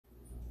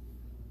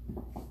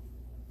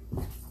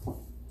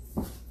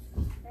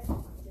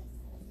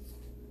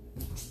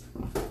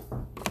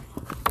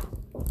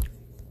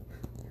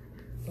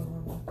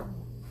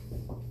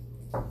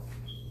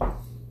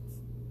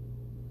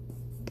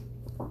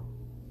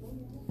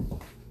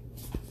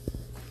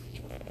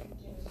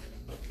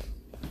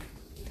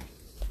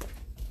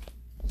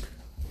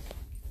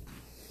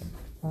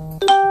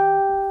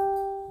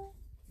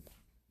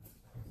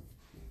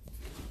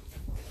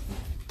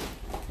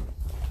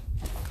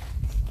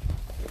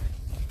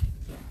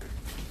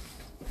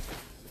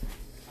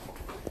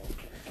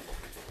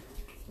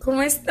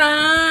¿Cómo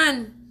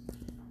están?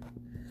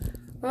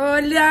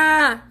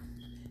 Hola.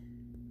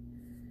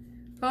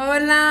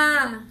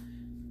 Hola.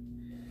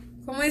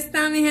 ¿Cómo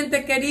están, mi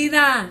gente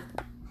querida?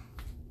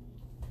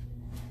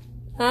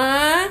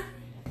 ¿Ah?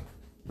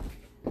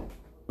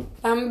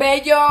 Tan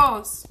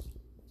bellos.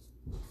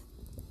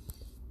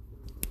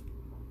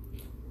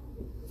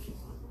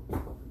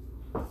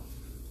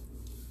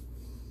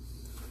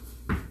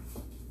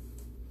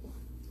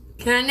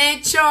 ¿Qué han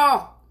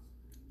hecho?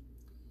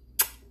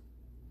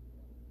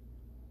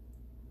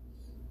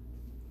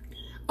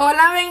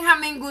 Hola,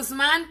 Benjamín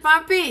Guzmán,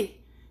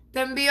 papi.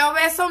 Te envío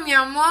beso, mi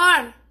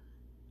amor.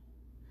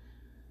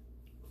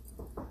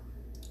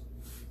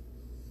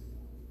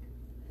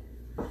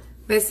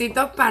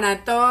 Besitos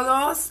para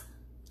todos.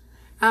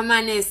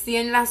 Amanecí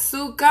en la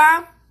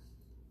azúcar.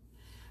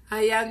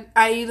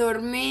 Ahí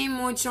dormí,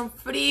 mucho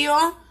frío.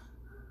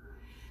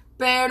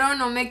 Pero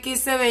no me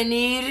quise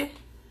venir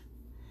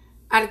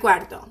al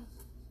cuarto.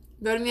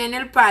 Dormí en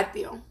el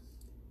patio.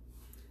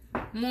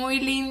 Muy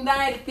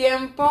linda el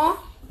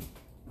tiempo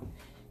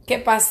que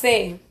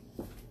pasé.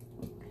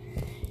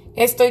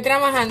 Estoy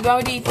trabajando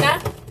ahorita.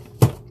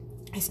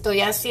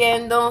 Estoy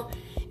haciendo.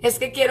 Es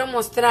que quiero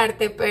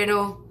mostrarte,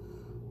 pero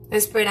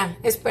espera,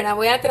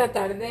 voy a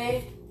tratar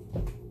de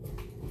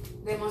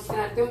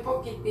mostrarte un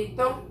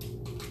poquitito.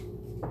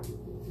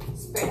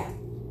 Espera.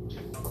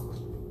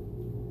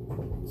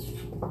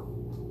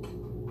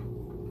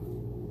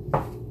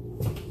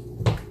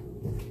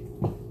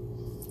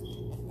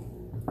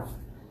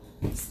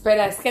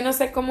 Espera, es que no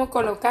sé cómo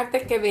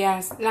colocarte que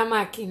veas la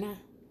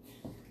máquina.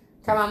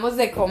 Acabamos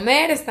de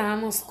comer,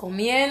 estábamos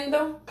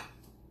comiendo.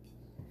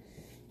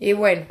 Y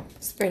bueno,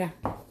 espera.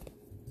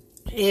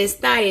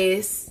 Esta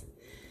es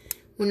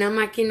una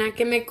máquina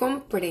que me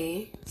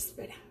compré.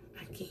 Espera,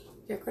 aquí.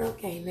 Yo creo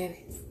que ahí me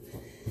ves.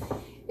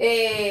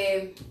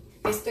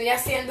 Estoy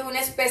haciendo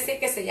una especie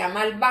que se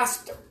llama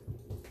albastro.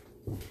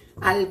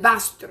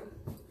 Albastro.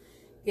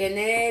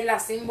 Tiene la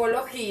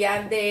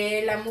simbología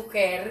de la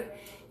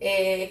mujer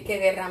que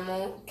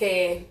derramó,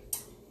 del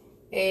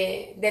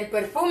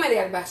perfume de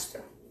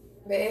albastro.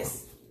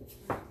 ¿Ves?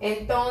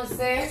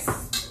 Entonces,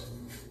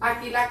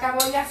 aquí la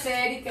acabo de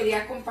hacer y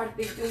quería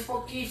compartirte un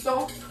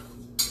poquito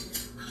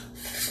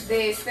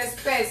de esta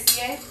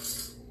especie.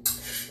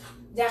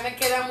 Ya me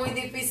queda muy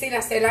difícil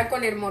hacerla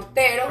con el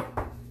mortero.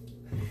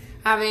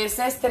 A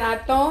veces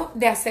trato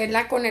de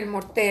hacerla con el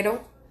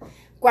mortero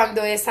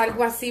cuando es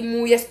algo así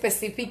muy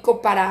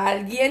específico para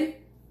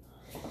alguien.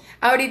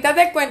 Ahorita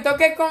te cuento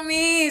que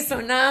comí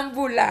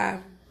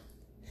sonámbula.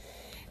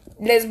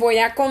 Les voy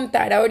a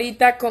contar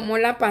ahorita cómo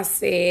la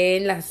pasé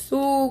en la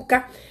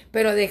azúcar.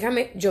 Pero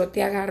déjame, yo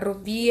te agarro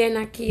bien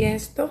aquí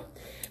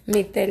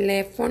mi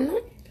teléfono,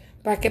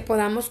 para que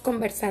podamos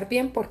conversar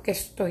bien porque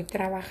estoy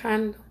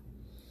trabajando.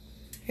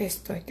 A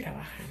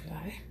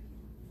ver.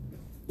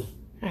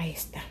 Ahí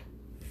está.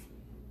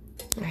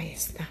 Ahí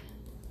está.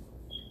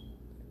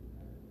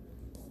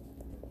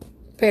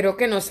 Espero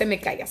que no se me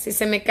caiga. Si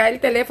se me cae el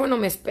teléfono,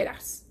 me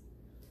esperas.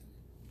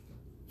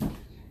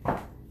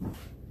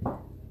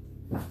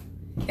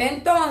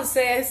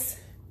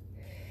 Entonces,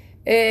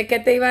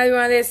 ¿qué te iba yo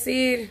a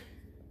decir?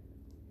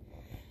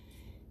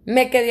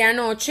 Me quedé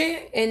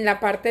anoche en la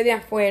parte de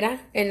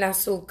afuera, en la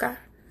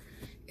azúcar.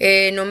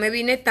 No me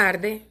vine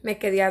tarde, me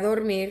quedé a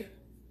dormir.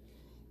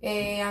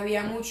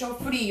 Había mucho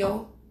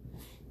frío.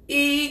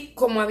 Y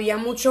como había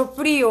mucho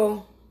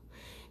frío,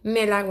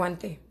 me la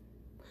aguanté.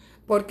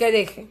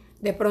 Porque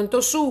de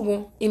pronto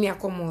subo y me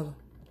acomodo.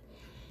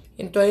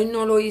 Entonces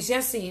no lo hice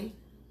así,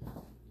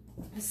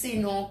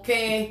 sino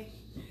que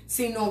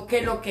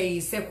lo que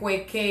hice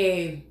fue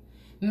que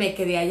me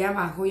quedé allá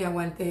abajo y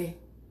aguanté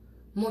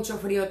mucho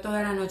frío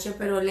toda la noche,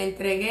 pero le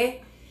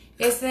entregué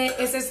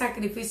ese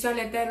sacrificio al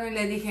Eterno y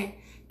le dije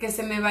que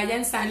se me vaya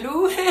en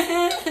salud,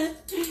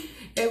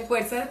 en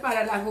fuerzas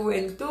para la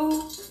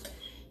juventud,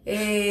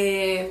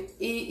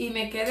 y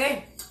me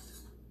quedé.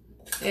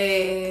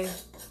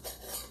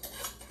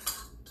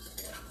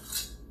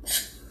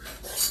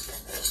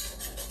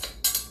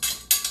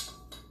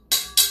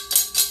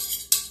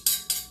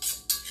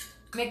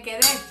 Me quedé.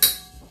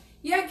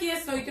 Y aquí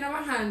estoy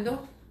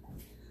trabajando.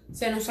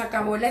 Se nos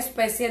acabó la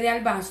especie de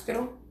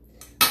albastro.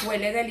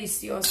 Huele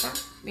deliciosa.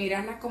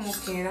 Mírala cómo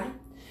queda.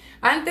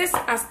 Antes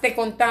te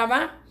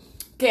contaba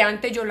que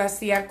antes yo lo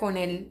hacía con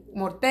el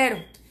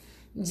mortero.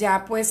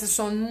 Ya pues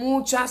son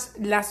muchas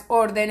las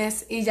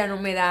órdenes y ya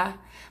no me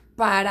da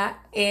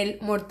para el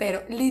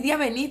mortero. Lidia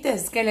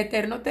Benítez, que el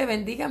Eterno te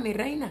bendiga, mi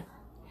reina.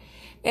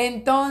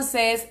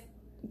 Entonces,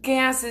 ¿qué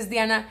haces,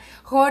 Diana?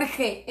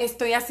 Jorge,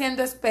 estoy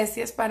haciendo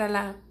especies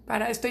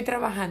estoy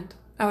trabajando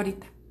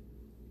ahorita.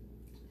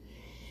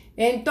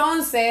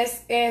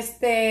 Entonces,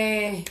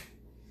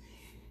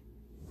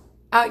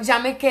 ya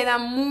me queda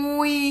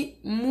muy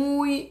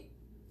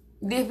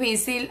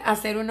difícil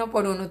hacer uno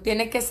por uno.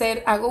 Tiene que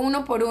ser, hago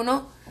uno por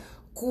uno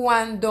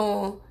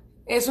cuando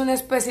es una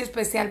especie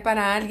especial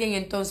para alguien,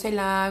 entonces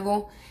la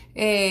hago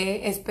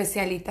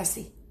especialita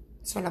así,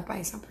 sola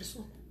para esa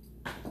persona.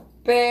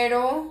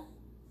 Pero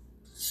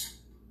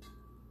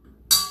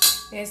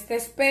esta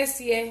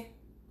especie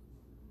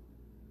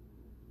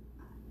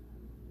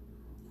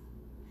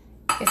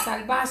es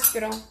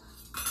albastro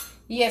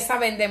y esa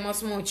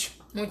vendemos mucho,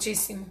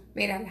 muchísimo.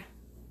 Mírala.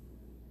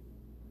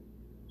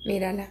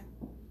 Mírala.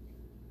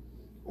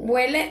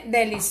 Huele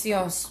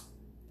delicioso.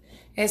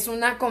 Es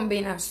una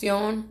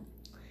combinación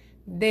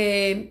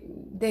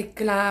de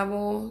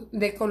clavo,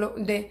 de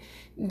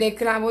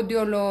clavos de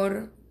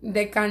olor,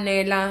 de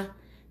canela,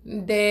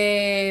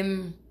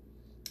 de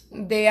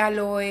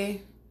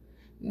aloe,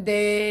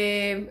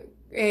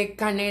 de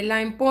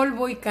canela en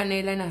polvo y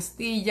canela en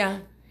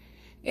astilla.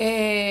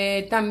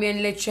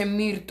 También le eché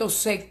mirto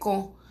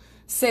seco,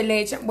 se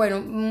le echa,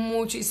 bueno,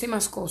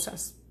 muchísimas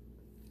cosas.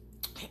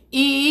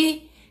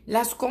 Y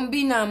las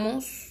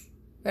combinamos,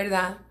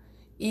 ¿verdad?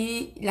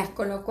 Y las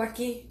coloco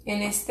aquí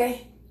en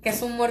este, que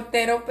es un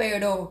mortero,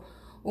 pero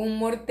un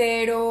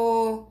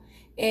mortero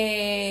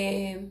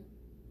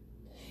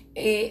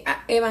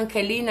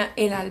Evangelina.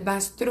 El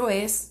albastro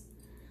es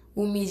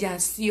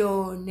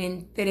humillación,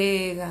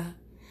 entrega.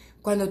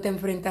 Cuando te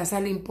enfrentas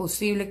a lo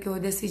imposible, que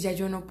vos decís, ya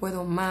yo no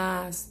puedo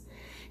más,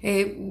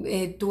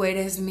 tú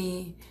eres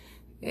mi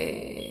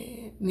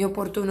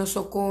oportuno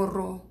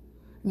socorro,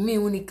 mi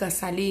única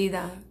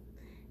salida.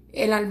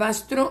 El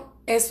albastro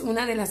es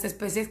una de las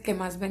especies que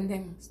más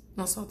vendemos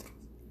nosotros.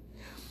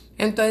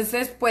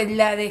 Entonces, pues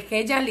la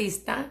dejé ya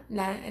lista,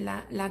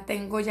 la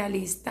tengo ya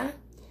lista.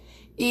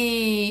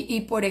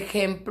 Y por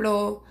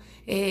ejemplo,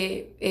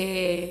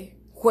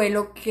 fue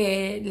lo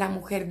que la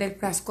mujer del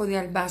frasco de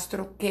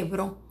albastro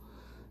quebró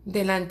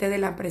delante de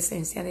la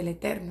presencia del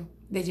Eterno,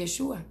 de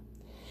Yeshua.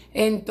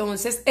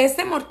 Entonces,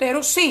 este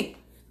mortero sí,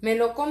 me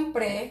lo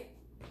compré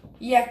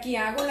y aquí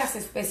hago las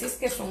especies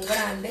que son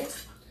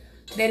grandes.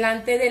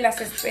 Delante de las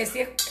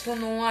especies tú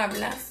no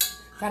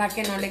hablas para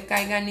que no le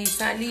caiga ni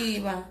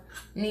saliva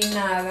ni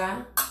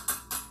nada.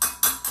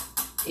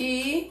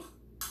 Y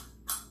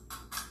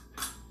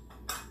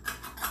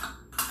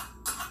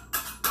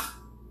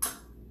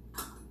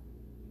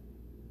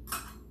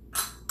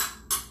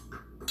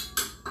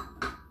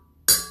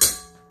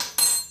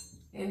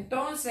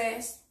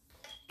entonces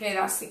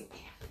queda así.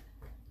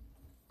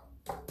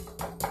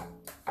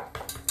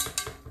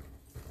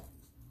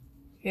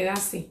 Queda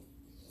así.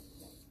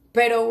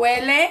 Pero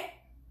huele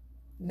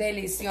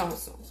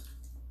delicioso.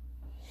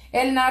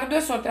 El nardo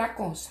es otra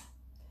cosa.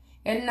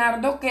 El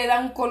nardo queda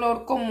un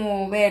color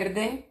como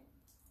verde.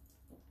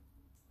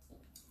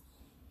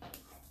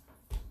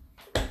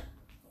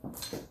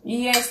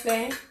 Y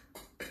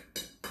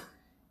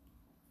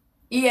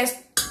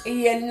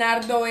y el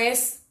nardo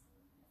es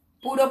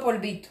puro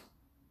polvito.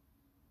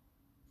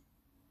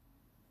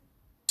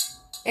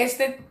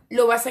 Este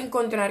lo vas a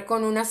encontrar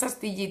con unas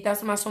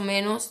astillitas más o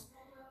menos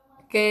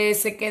que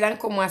se quedan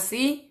como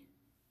así.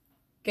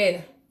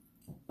 Queda.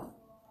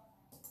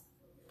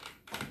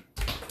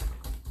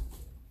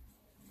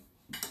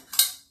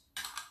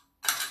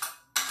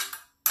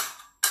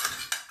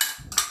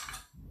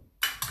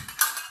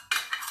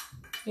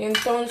 Y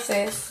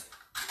entonces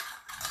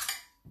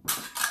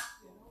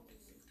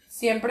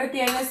siempre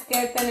tienes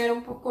que tener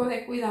un poco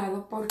de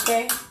cuidado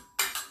porque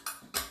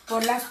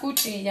por las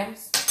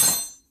cuchillas.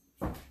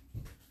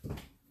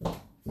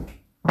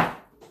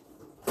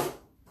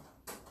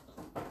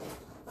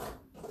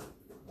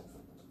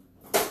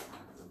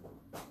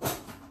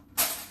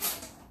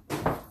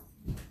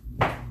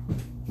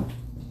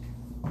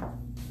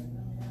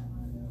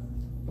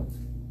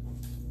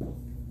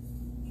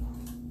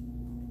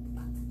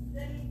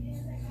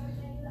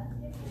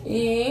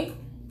 Y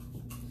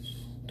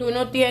tú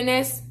no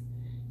tienes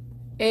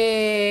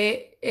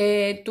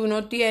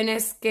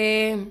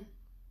que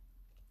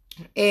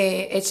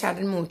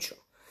echar mucho.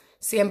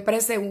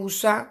 Siempre se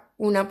usa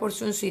una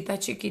porcioncita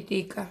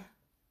chiquitica.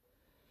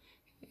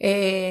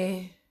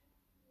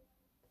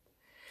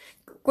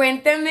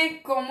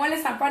 Cuéntenme cómo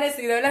les han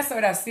parecido las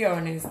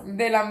oraciones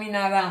de la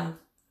minada.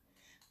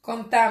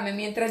 Contame,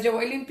 mientras yo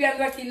voy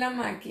limpiando aquí la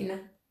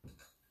máquina.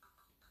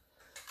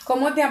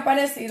 ¿Cómo te han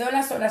parecido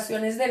las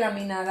oraciones de la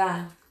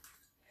minada?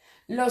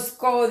 Los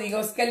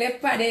códigos, ¿qué les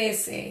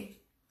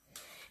parece?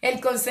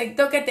 El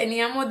concepto que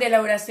teníamos de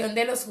la oración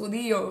de los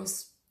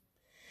judíos.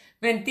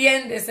 ¿Me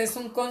entiendes? Es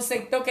un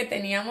concepto que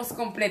teníamos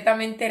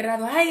completamente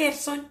errado. Ay,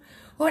 son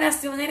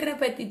oraciones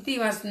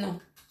repetitivas.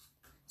 No.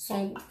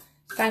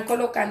 Están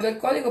colocando el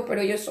código,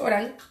 pero ellos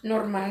oran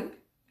normal,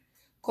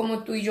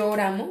 como tú y yo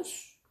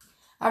oramos.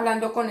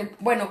 Hablando con el...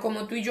 Bueno,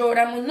 como tú y yo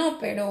oramos, no,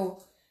 pero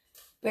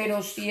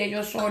sí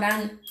ellos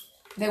oran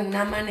de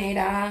una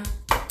manera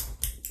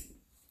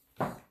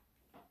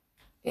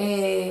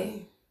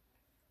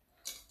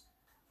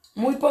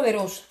muy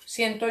poderoso,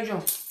 siento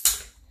yo.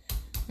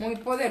 Muy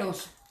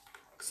poderoso.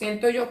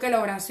 Siento yo que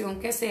la oración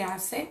que se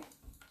hace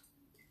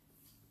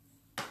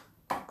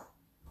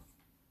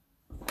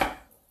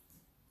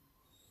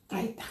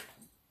ahí está.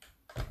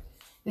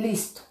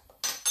 Listo.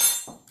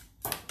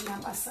 La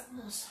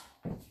pasamos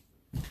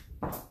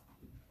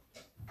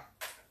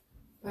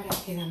para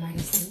que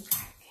Damaris se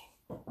encargue.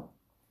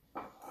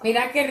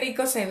 Mira qué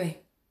rico se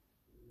ve.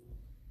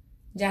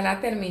 Ya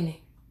la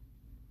terminé.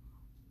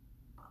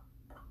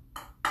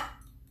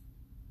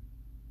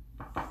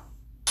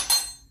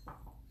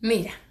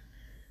 Mira,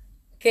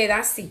 queda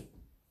así.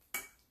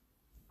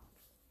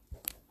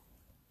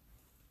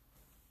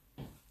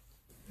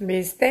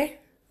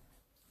 ¿Viste?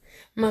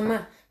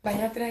 Mamá,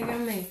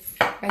 tráigame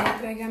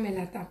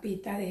la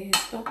tapita de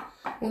esto.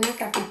 Una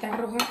capita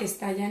roja que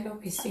está allá en la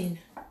oficina.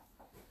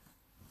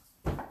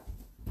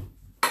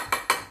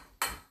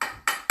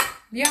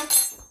 ¿Vio?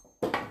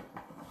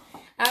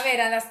 A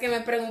ver, a las que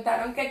me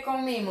preguntaron qué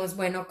comimos.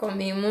 Bueno,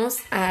 comimos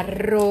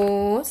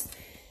arroz.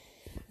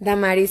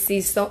 Damaris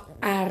hizo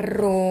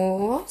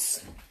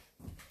arroz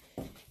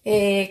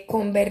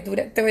con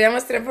verdura. Te voy a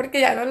mostrar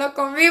porque ya no lo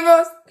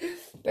comimos.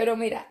 Pero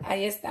mira,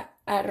 ahí está.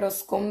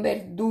 Arroz con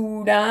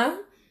verdura.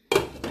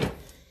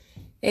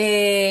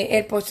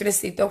 El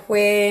postrecito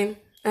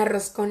fue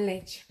arroz con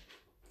leche.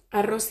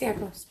 Arroz y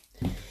arroz.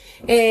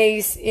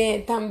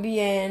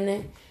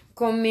 También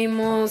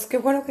comimos, ¿qué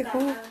fue lo que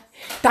comimos?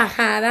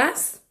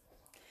 Tajadas.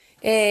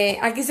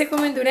 Aquí se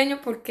come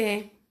hondureño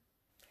porque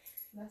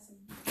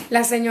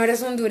la señora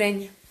es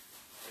hondureña.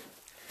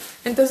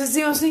 Entonces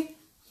sí o sí,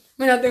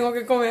 me la tengo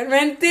que comer.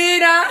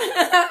 ¡Mentira!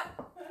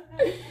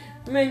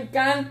 Me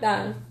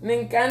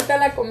encanta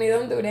la comida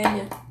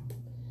hondureña.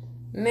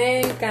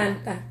 Me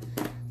encanta.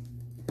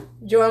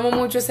 Yo amo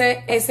mucho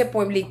ese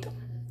pueblito,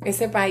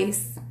 ese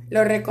país.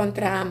 Lo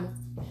recontraamo.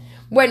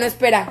 Bueno,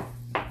 espera.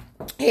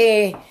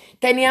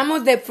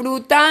 Teníamos de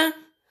fruta,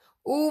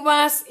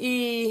 uvas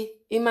y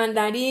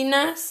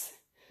mandarinas.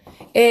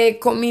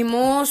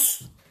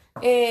 Comimos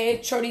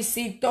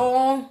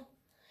choricito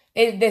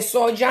de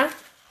soya,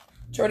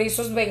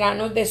 chorizos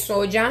veganos de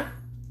soya.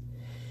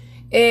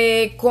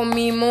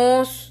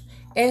 Comimos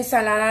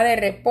ensalada de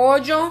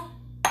repollo.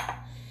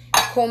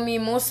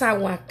 Comimos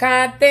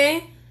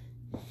aguacate.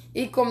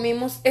 Y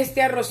comimos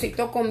este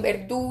arrocito con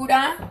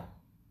verdura.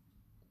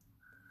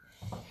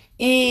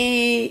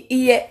 Y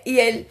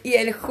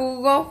el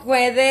jugo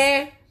fue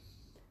de...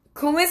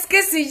 ¿Cómo es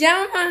que se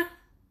llama?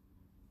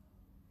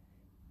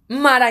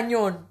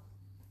 Marañón.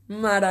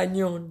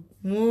 Marañón.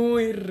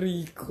 Muy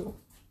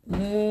rico.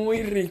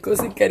 Muy rico,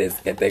 si quieres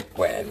que te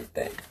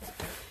cuente.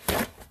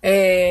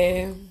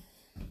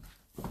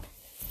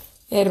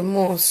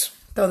 Hermoso.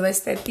 Todo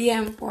este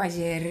tiempo,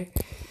 ayer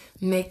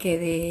me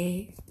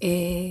quedé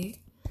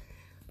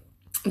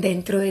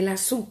dentro del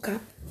azúcar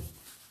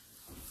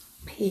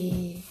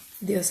y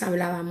Dios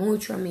hablaba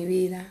mucho a mi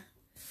vida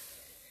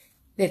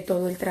de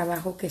todo el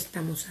trabajo que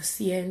estamos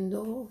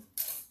haciendo,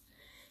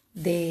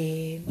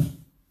 de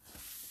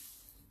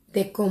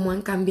cómo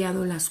han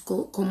cambiado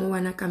cómo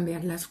van a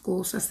cambiar las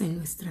cosas en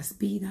nuestras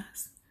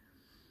vidas,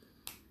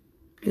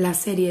 la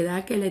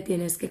seriedad que le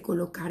tienes que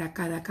colocar a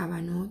cada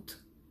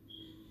cabanot,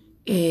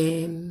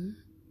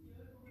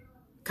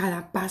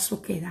 cada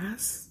paso que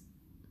das,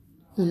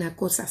 una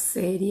cosa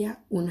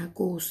seria, una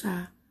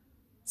cosa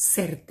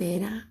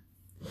certera.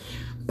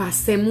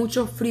 Pasé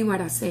mucho frío,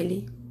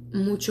 Araceli,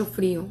 mucho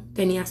frío.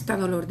 Tenía hasta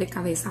dolor de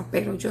cabeza,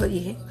 pero yo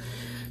dije,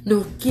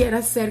 no quiero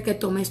hacer que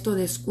tome esto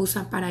de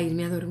excusa para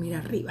irme a dormir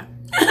arriba.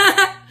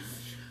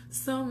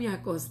 Me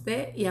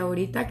acosté y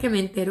ahorita que me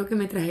entero que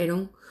me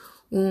trajeron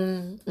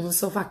un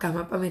sofá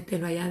cama para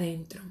meterlo allá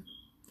adentro.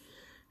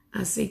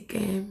 Así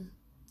que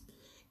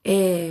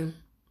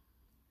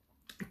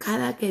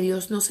cada que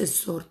Dios nos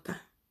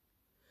exhorta,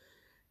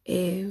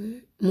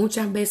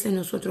 muchas veces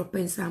nosotros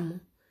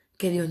pensamos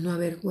que Dios no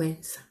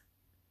avergüenza.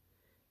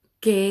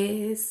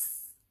 ¿Qué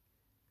es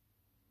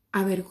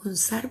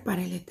avergonzar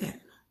para el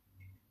Eterno?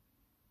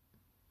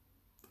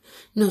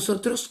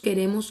 Nosotros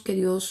queremos que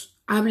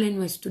Dios hable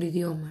nuestro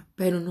idioma,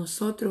 pero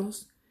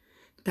nosotros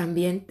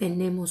también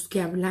tenemos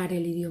que hablar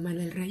el idioma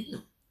del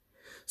reino.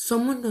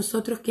 Somos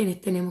nosotros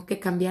quienes tenemos que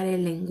cambiar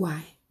el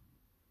lenguaje.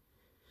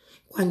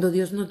 Cuando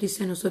Dios nos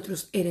dice a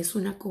nosotros, eres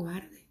una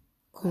cobarde,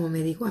 como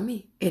me dijo a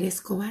mí,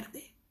 eres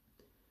cobarde.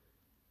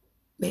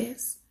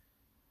 ¿Ves?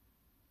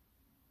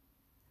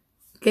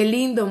 Qué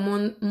lindo,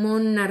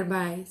 Mon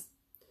Narváez.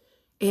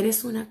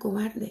 Eres una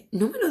cobarde.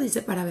 No me lo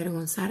dice para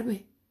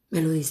avergonzarme.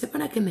 Me lo dice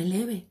para que me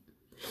eleve.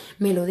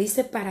 Me lo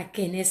dice para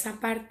que en esa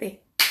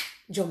parte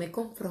yo me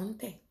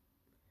confronte.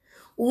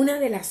 Una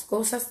de las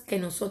cosas que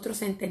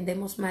nosotros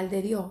entendemos mal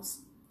de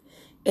Dios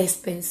es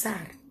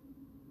pensar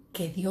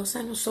que Dios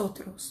a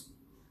nosotros,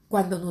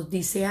 cuando nos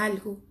dice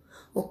algo,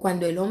 o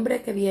cuando el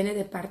hombre que viene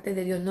de parte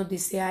de Dios nos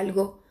dice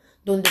algo,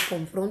 donde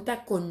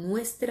confronta con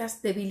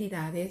nuestras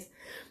debilidades,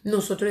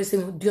 nosotros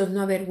decimos, Dios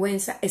no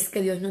avergüenza. Es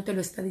que Dios no te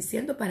lo está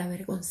diciendo para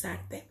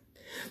avergonzarte.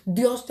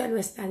 Dios te lo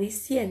está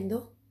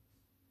diciendo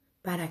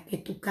para que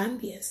tú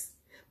cambies,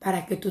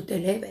 para que tú te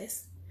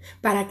eleves,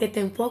 para que te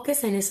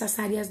enfoques en esas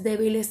áreas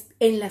débiles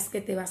en las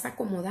que te vas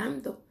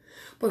acomodando.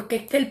 Porque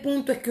es que el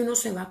punto es que uno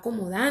se va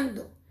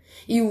acomodando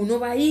y uno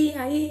va ahí,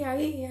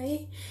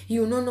 y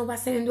uno no va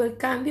haciendo el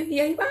cambio y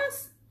ahí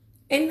vas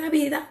en la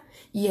vida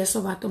y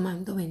eso va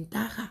tomando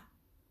ventaja.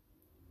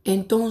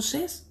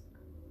 Entonces,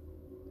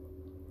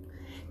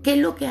 ¿qué es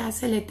lo que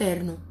hace el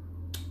Eterno?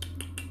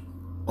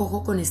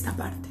 Ojo con esta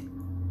parte.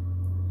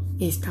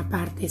 Esta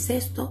parte es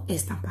esto,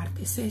 esta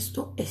parte es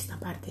esto, esta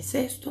parte es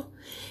esto,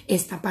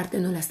 esta parte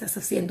no la estás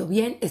haciendo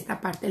bien, esta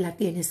parte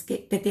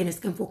te tienes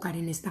que enfocar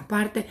en esta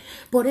parte.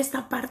 Por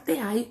esta parte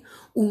hay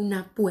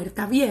una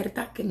puerta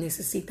abierta que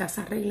necesitas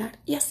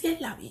arreglar y así es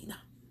la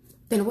vida.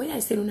 Te lo voy a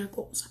decir una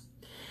cosa.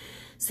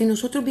 Si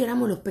nosotros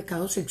viéramos los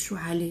pecados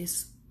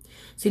sexuales,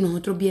 si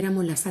nosotros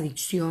viéramos las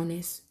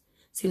adicciones,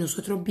 si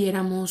nosotros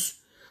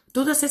viéramos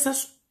todos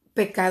esos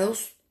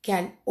pecados que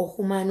al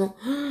ojo humano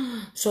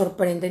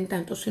sorprenden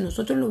tanto, si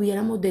nosotros lo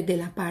viéramos desde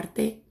la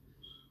parte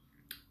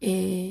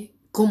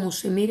como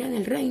se mira en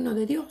el reino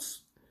de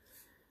Dios,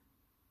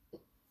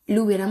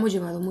 le hubiéramos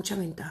llevado mucha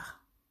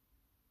ventaja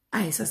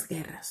a esas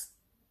guerras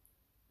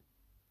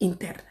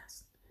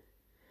internas.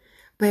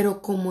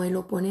 Pero como el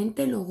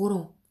oponente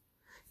logró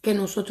que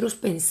nosotros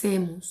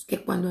pensemos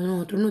que cuando a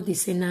nosotros nos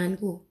dicen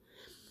algo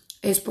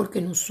es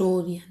porque nos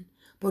odian,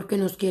 porque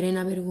nos quieren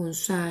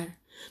avergonzar.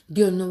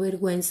 Dios no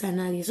avergüenza a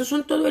nadie. Eso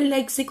son todo el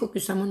léxico que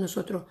usamos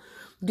nosotros.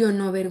 Dios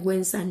no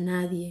avergüenza a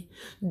nadie.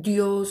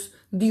 Dios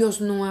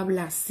no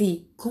habla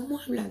así. ¿Cómo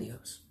habla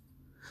Dios?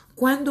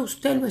 Cuando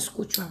usted lo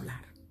escuchó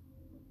hablar.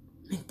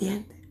 ¿Me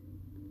entiende?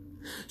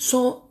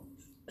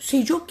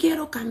 Si yo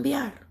quiero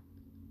cambiar,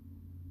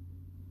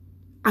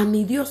 a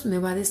mi Dios me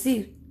va a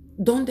decir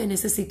dónde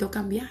necesito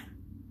cambiar.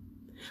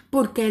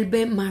 Porque Él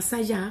ve más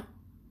allá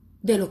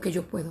de lo que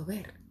yo puedo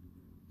ver.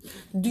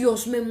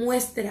 Dios me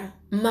muestra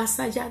más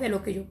allá de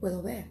lo que yo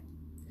puedo ver.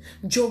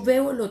 Yo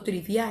veo lo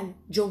trivial,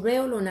 yo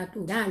veo lo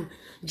natural,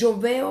 yo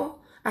veo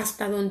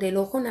hasta donde el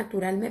ojo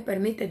natural me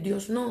permite.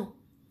 Dios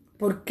no,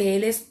 porque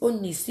Él es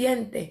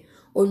omnisciente,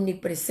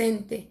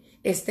 omnipresente,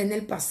 está en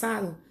el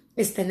pasado,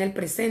 está en el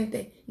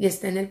presente y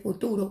está en el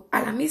futuro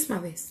a la misma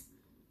vez.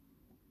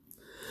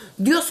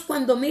 Dios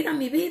cuando mira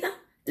mi vida,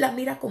 la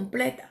mira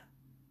completa.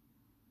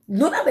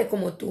 No la ve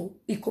como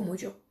tú y como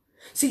yo.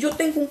 Si yo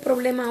tengo un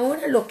problema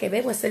ahora, lo que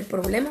veo es el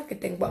problema que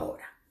tengo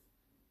ahora.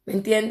 ¿Me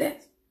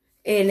entiendes?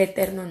 El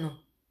Eterno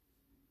no.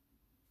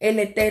 El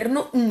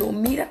Eterno no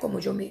mira como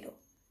yo miro.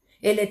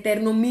 El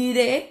Eterno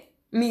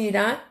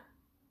mira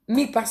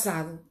mi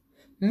pasado,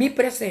 mi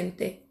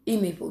presente y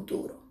mi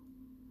futuro.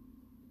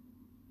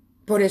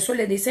 Por eso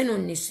le dicen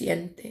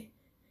omnisciente.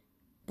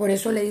 Por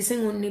eso le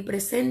dicen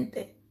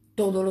omnipresente.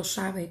 Todo lo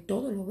sabe,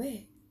 todo lo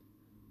ve.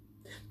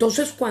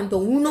 Entonces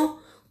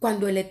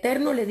cuando el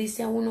Eterno le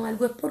dice a uno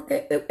algo es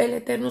porque el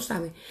Eterno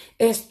sabe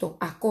esto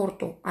a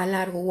corto, a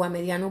largo o a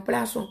mediano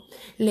plazo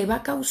le va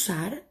a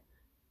causar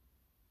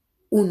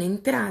una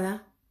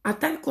entrada a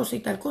tal cosa y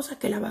tal cosa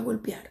que la va a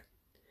golpear.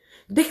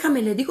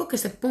 Déjame, le digo que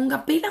se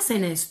ponga pilas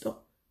en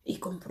esto y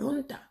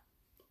confronta.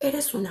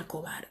 Eres una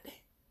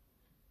cobarde.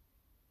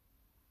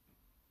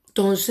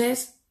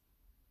 Entonces,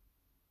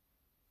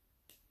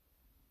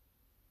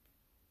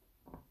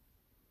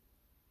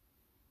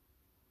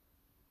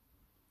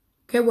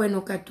 qué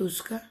bueno,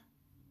 Katuska.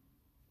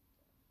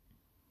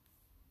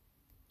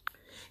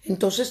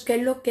 Entonces, ¿qué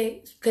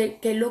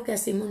es lo que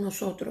hacemos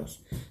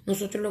nosotros?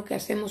 Nosotros lo que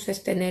hacemos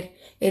es tener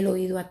el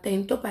oído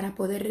atento para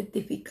poder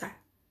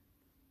rectificar,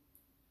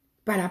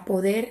 para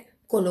poder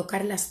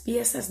colocar las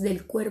piezas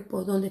del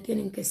cuerpo donde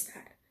tienen que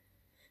estar.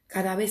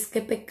 Cada vez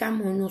que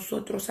pecamos,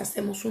 nosotros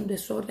hacemos un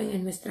desorden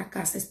en nuestra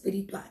casa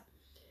espiritual.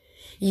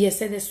 Y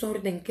ese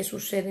desorden que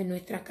sucede en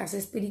nuestra casa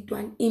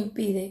espiritual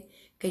impide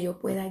que yo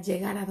pueda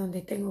llegar a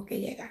donde tengo que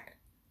llegar.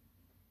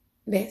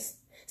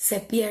 ¿Ves? Se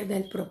pierde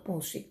el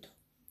propósito.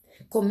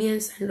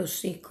 Comienzan los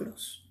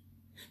ciclos.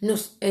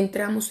 Nos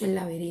entramos en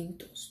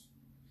laberintos.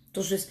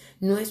 Entonces,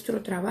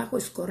 nuestro trabajo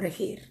es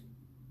corregir.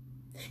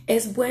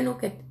 Es bueno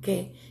que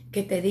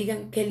te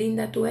digan qué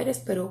linda tú eres,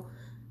 pero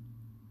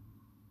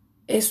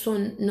eso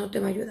no te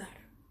va a ayudar.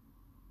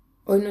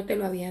 Hoy no te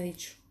lo había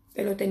dicho,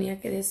 te lo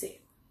tenía que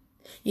decir.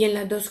 Y en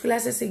las 2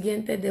 clases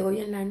siguientes de hoy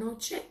en la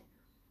noche,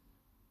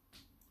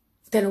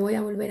 te lo voy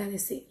a volver a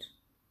decir.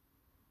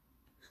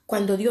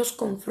 Cuando Dios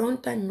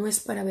confronta no es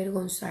para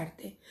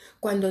avergonzarte.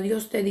 Cuando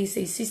Dios te dice,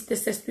 hiciste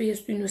esto y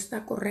esto y no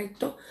está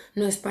correcto,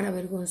 no es para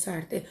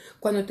avergonzarte.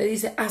 Cuando te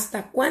dice,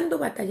 ¿hasta cuándo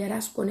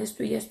batallarás con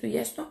esto y esto y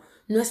esto?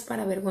 No es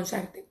para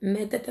avergonzarte.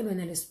 Métetelo en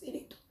el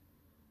espíritu.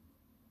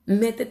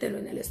 Métetelo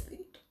en el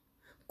espíritu.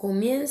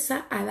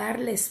 Comienza a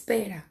darle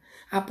espera,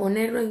 a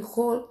ponerlo en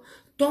hold.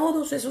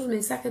 Todos esos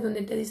mensajes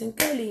donde te dicen,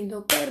 qué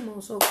lindo, qué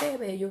hermoso, qué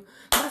bello,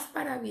 vas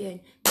para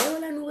bien, veo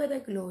la nube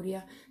de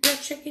gloria,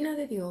 la chequina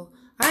de Dios,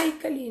 ay,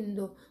 qué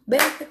lindo, veo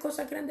qué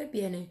cosas grandes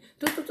vienen.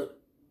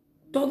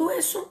 Todo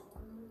eso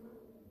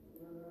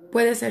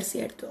puede ser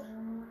cierto,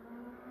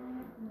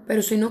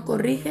 pero si no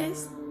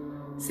corriges,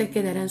 se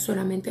quedarán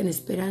solamente en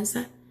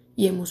esperanza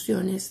y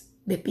emociones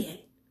de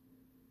piel.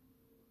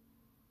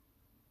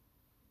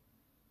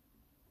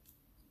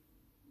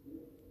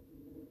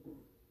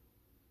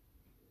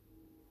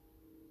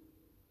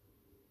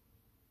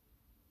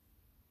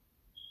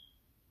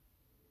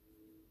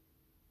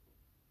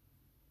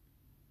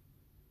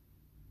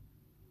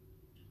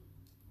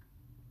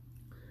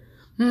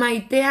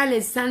 Maite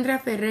Alessandra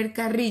Ferrer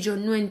Carrillo,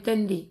 no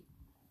entendí.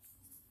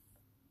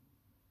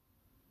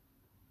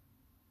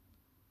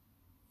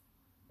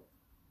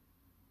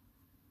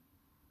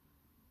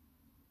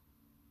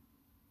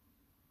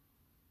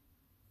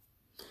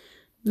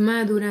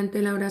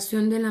 Durante la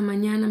oración de la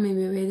mañana, mi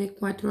bebé de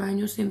 4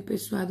 años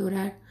empezó a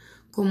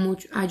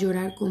a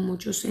llorar con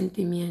mucho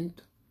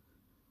sentimiento.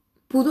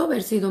 ¿Pudo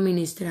haber sido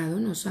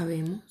ministrado? No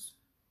sabemos.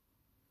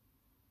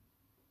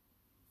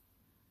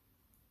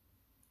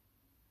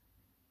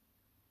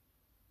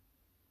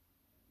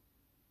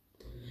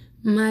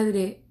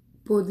 Madre,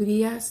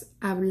 ¿podrías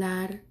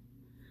hablar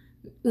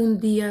un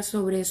día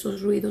sobre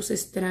esos ruidos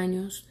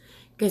extraños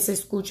que se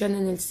escuchan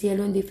en el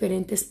cielo en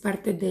diferentes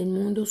partes del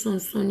mundo? Son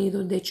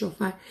sonidos de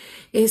chofar.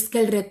 Es que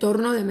el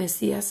retorno de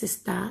Mesías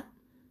está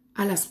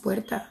a las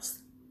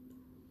puertas.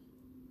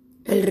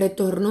 El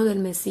retorno del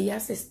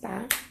Mesías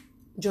está.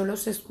 Yo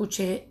los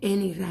escuché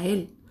en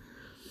Israel.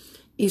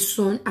 Y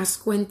haz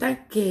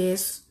cuenta que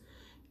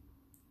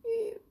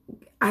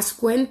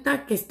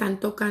están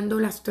tocando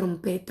las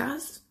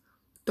trompetas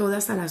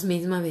todas a la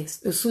misma vez.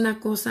 Es una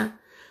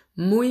cosa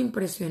muy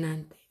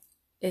impresionante.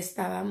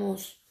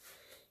 Estábamos,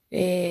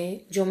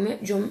 yo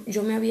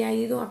me había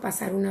ido a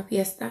pasar una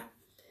fiesta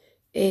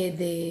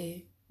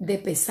de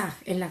Pesaj,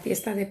 en la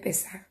fiesta de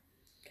Pesaj,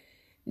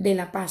 de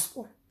la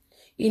Pascua,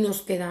 y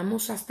nos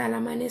quedamos hasta el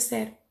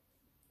amanecer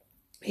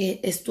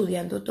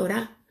estudiando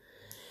Torah.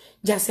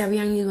 Ya se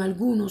habían ido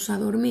algunos a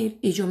dormir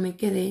y yo me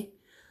quedé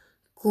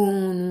con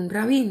un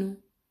rabino,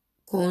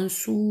 con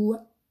su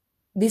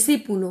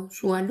discípulo,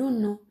 su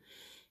alumno,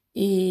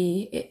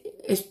 y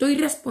estoy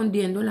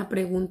respondiendo la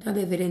pregunta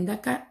de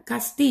Brenda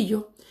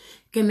Castillo,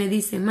 que me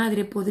dice: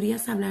 madre,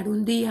 ¿podrías hablar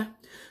un día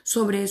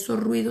sobre esos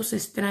ruidos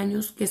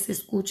extraños que se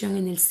escuchan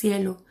en el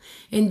cielo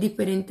en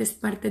diferentes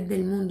partes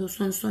del mundo?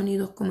 Son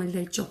sonidos como el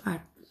del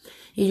chofar.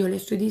 Y yo le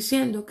estoy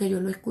diciendo que yo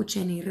lo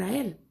escuché en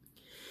Israel.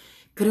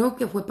 Creo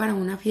que fue para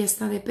una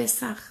fiesta de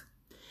Pesaj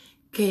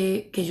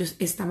que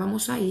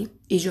estábamos ahí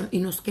y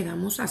nos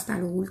quedamos hasta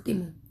lo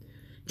último.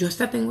 Yo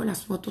hasta tengo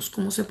las fotos,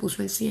 cómo se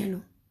puso el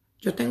cielo.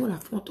 Yo tengo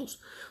las fotos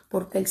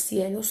porque el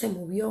cielo se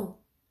movió.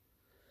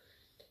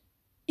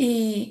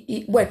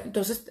 Y bueno,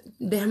 entonces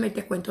déjame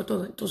te cuento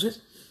todo.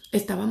 Entonces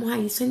estábamos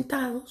ahí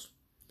sentados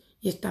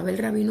y estaba el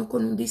rabino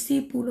con un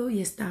discípulo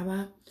y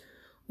estaba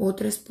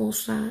otra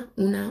esposa,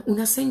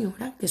 una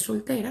señora que es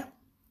soltera,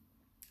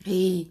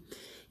 y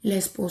la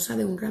esposa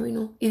de un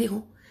rabino, y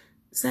dijo: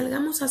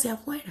 salgamos hacia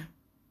afuera.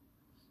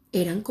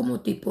 Eran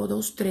como tipo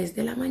 2, 3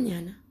 de la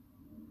mañana.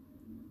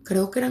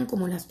 Creo que eran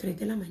como las 3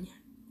 de la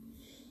mañana.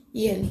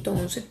 Y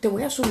entonces te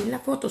voy a subir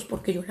las fotos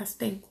porque yo las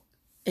tengo.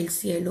 El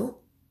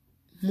cielo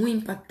muy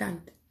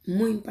impactante,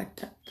 muy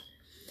impactante.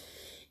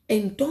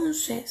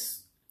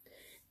 Entonces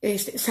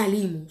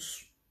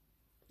salimos.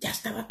 Ya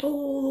estaba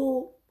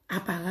todo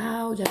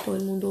apagado, ya todo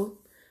el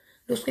mundo.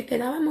 Los que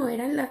quedábamos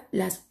eran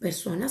las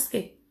personas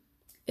que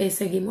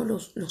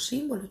seguimos los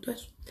símbolos, todo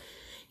eso.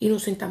 Y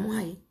nos sentamos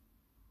ahí.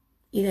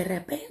 Y de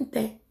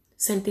repente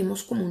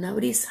sentimos como una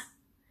brisa.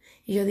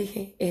 Y yo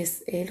dije: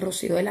 es el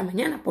rocío de la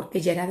mañana,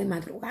 porque ya era de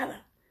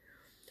madrugada.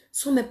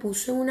 So me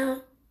puse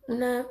una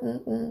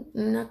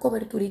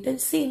coberturita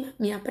encima,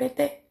 me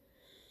apreté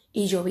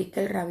y yo vi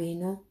que el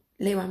rabino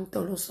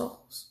levantó los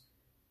ojos.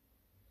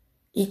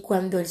 Y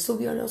cuando él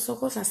subió los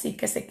ojos, así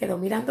que se quedó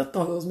mirando,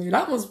 todos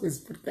miramos, pues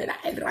porque era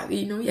el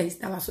rabino y ahí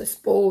estaba su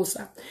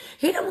esposa.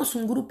 Éramos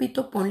un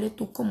grupito, ponle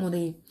tú, como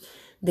de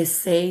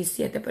 6,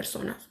 7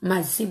 personas,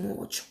 máximo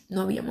 8,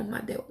 no habíamos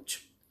más de 8.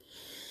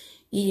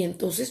 Y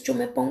entonces yo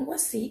me pongo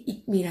así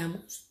y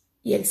miramos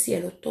y el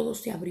cielo todo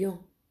se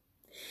abrió.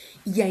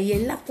 Y ahí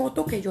en la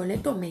foto que yo le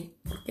tomé,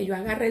 porque yo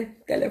agarré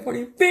el teléfono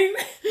y ¡pim!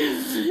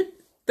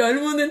 Todo el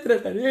mundo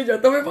entretenido,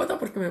 yo tomé foto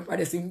porque me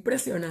pareció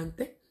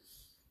impresionante.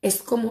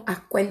 Es como,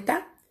 haz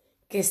cuenta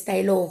que está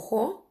el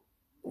ojo,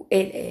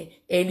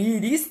 el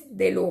iris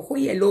del ojo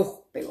y el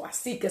ojo, pero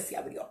así que se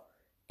abrió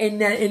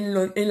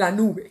en la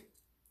nube.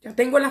 Yo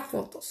tengo las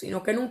fotos,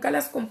 sino que nunca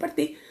las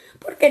compartí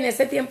porque en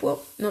ese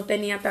tiempo no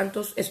tenía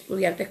tantos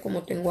estudiantes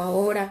como tengo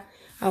ahora.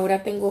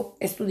 Ahora tengo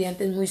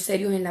estudiantes muy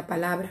serios en la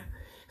palabra,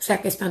 o sea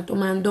que están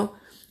tomando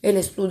el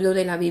estudio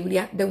de la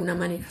Biblia de una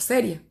manera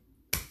seria.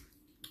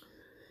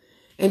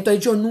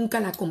 Entonces yo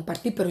nunca la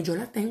compartí, pero yo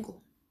la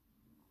tengo.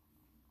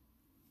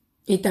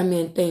 Y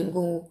también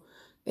tengo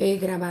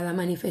grabadas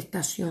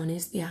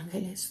manifestaciones de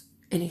ángeles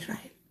en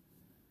Israel,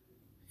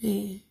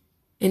 en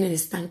el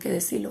estanque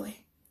de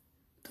Siloé.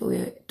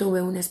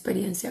 Tuve una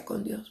experiencia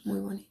con Dios muy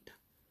bonita.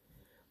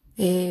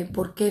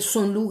 Porque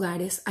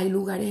hay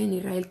lugares en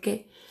Israel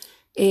que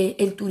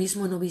el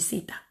turismo no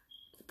visita.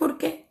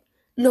 Porque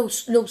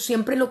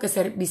siempre lo que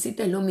se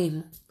visita es lo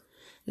mismo.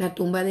 La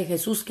tumba de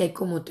Jesús, que hay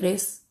como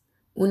 3,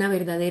 una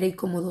verdadera y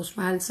como 2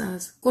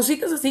 falsas.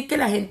 Cositas así que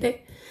la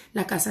gente,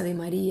 la casa de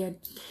María.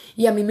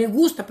 Y a mí me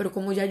gusta, pero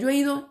como ya yo he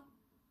ido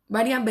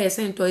varias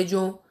veces, entonces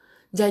yo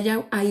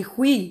ya ahí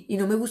fui y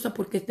no me gusta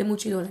porque es de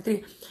mucha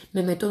idolatría.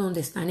 Me meto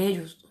donde están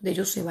ellos, donde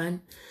ellos se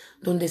van,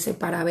 donde se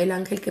paraba el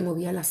ángel que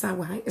movía las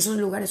aguas. Esos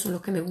lugares son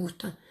los que me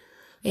gustan,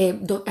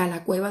 a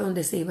la cueva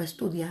donde se iba a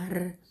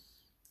estudiar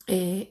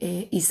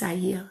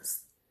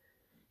Isaías.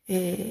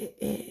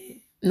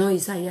 No,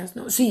 Isaías,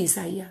 no, sí,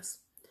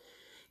 Isaías.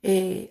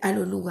 A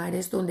los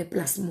lugares donde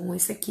plasmó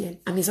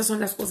Ezequiel. A mí esas son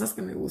las cosas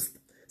que me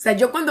gustan. O sea,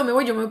 yo cuando me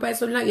voy para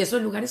esos lados, y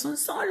esos lugares son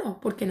solos,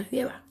 porque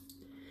nadie va.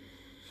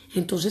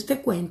 Entonces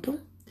te cuento,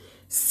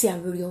 se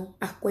abrió,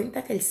 haz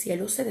cuenta que el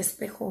cielo se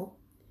despejó,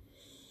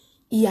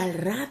 y al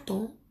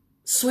rato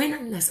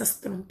suenan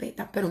esas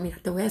trompetas. Pero mira,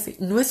 te voy a decir,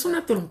 no es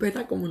una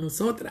trompeta como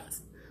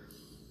nosotras,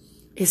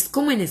 es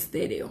como en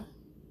estéreo.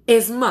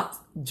 Es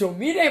más, yo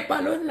miré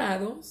para los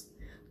lados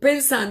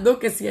pensando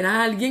que si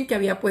era alguien que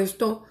había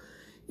puesto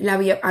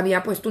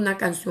una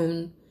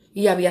canción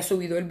y había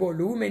subido el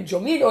volumen. Yo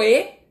miro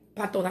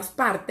para todas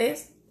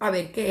partes a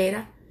ver qué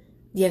era.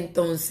 Y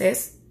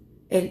entonces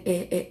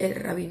el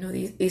rabino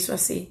hizo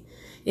así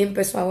y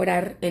empezó a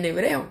orar en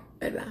hebreo,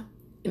 ¿verdad?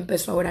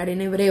 Empezó a orar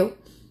en hebreo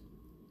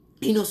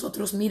y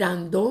nosotros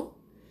mirando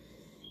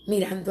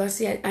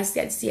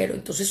hacia el cielo.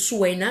 Entonces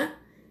suena,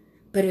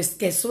 pero es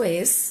que eso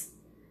es,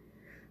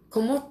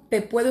 ¿cómo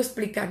te puedo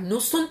explicar?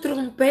 No son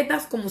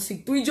trompetas como si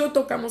tú y yo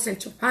tocamos el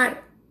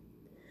shofar.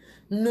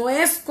 No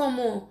es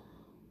como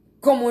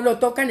lo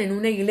tocan en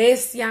una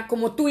iglesia,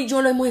 como tú y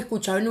yo lo hemos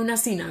escuchado en una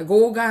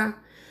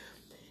sinagoga.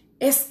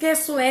 Es que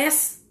eso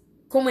es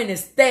como en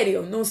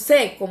estéreo, no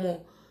sé,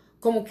 como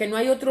que no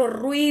hay otro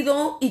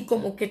ruido y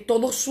como que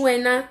todo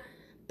suena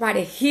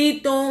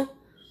parejito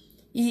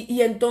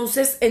y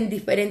entonces en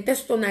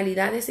diferentes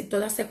tonalidades y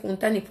todas se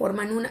juntan y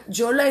forman una.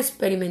 Yo lo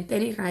experimenté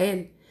en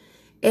Israel.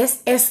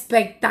 Es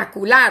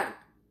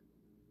espectacular,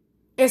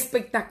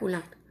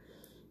 espectacular.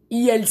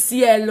 Y el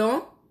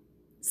cielo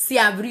se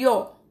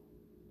abrió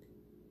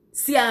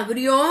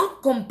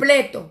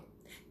completo.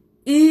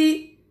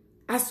 Y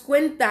haz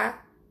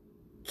cuenta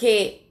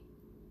que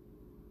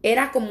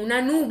era como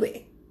una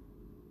nube.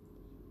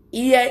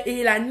 Y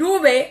la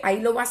nube,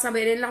 ahí lo vas a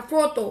ver en la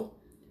foto,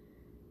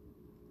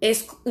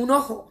 es un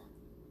ojo.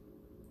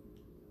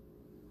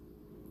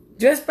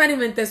 Yo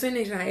experimenté eso en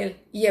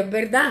Israel y es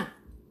verdad.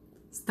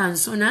 Están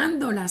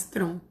sonando las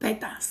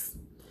trompetas.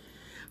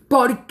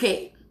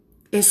 Porque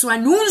eso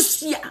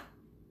anuncia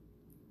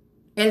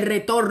el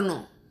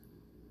retorno.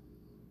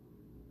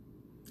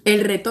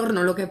 El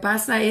retorno. Lo que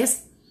pasa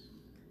es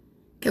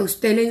que a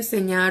usted le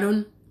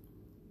enseñaron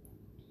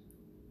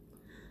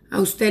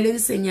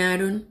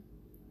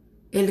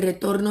el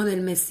retorno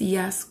del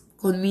Mesías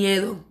con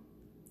miedo.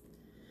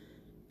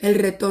 El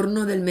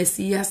retorno del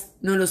Mesías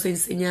nos los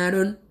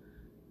enseñaron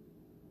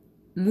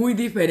muy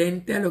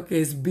diferente a lo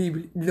que es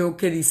lo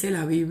que dice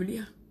la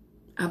Biblia.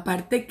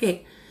 Aparte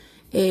que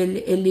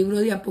el libro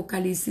de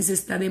Apocalipsis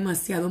está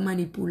demasiado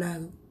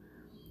manipulado.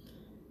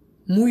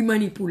 Muy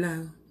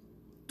manipulado.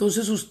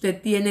 Entonces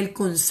usted tiene el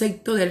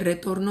concepto del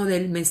retorno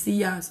del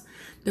Mesías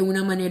de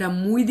una manera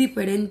muy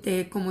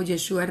diferente como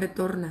Yeshua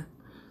retorna.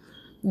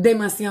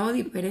 Demasiado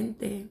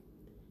diferente.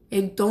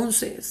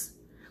 Entonces,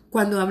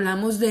 cuando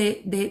hablamos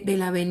de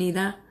la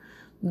venida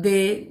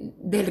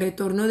del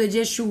retorno de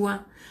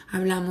Yeshua,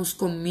 hablamos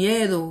con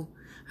miedo,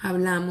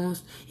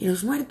 hablamos, y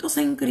los muertos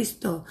en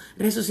Cristo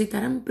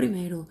resucitarán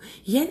primero,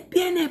 y Él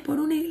viene por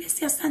una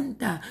iglesia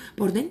santa,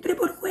 por dentro y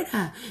por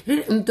fuera.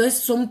 Entonces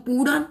son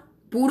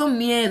puro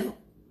miedo,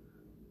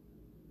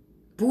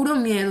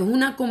 es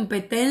una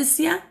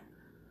competencia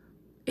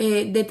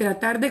de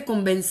tratar de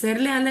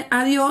convencerle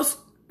a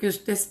Dios que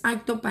usted es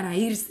apto para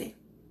irse.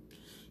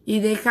 Y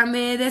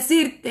déjame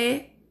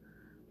decirte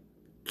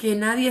que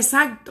nadie es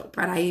apto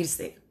para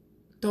irse.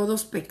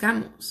 Todos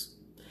pecamos.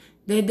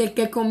 Desde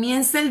que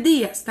comienza el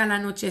día hasta el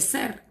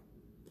anochecer,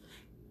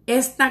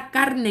 esta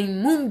carne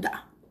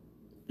inmunda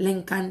le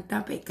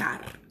encanta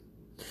pecar.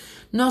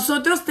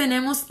 Nosotros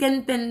tenemos que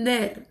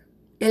entender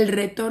el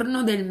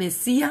retorno del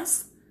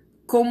Mesías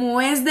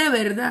como es de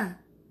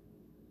verdad.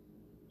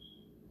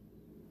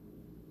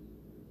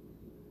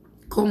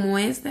 Como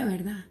es de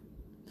verdad.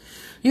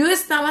 Yo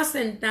estaba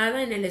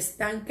sentada en el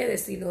estanque de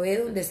Siloé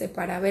donde se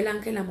paraba el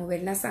ángel a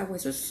mover las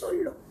aguas. Eso es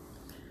solo.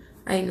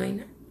 Ahí no hay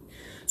nada.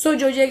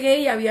 Yo llegué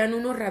y habían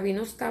unos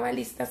rabinos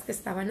cabalistas que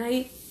estaban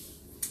ahí.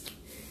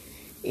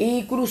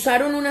 Y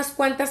cruzaron unas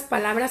cuantas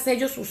palabras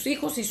ellos, sus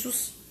hijos y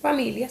sus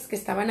familias que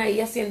estaban ahí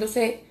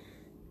haciéndose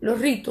los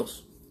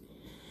ritos.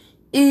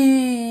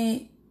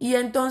 Y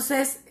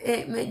entonces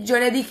yo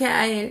le dije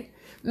a él,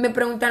 me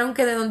preguntaron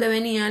que de dónde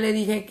venía, le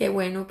dije que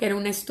bueno, que era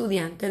un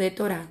estudiante de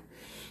Torah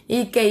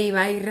y que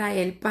iba a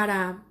Israel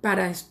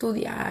para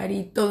estudiar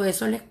y todo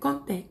eso les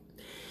conté.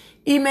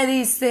 Y me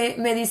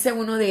dice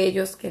uno de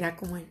ellos que era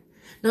como él,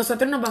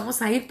 nosotros nos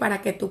vamos a ir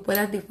para que tú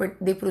puedas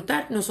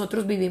disfrutar,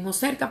 nosotros vivimos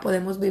cerca,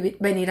 podemos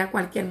venir a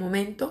cualquier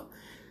momento,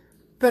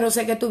 pero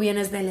sé que tú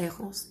vienes de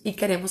lejos y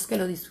queremos que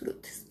lo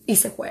disfrutes. Y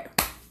se fueron.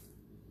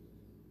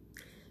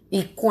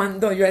 Y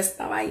cuando yo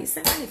estaba ahí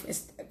se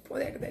manifestó el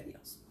poder de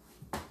Dios.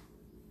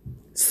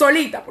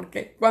 Solita,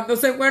 porque cuando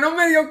se fueron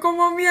me dio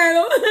como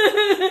miedo.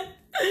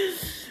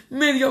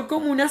 Me dio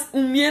como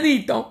un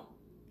miedito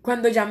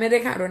cuando ya me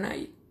dejaron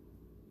ahí.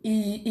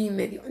 Y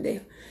me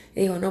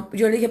dijo, no,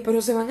 yo le dije,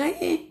 pero se van a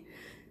ir.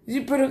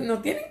 Pero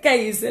no tienen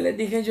que irse, les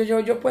dije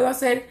yo puedo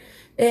hacer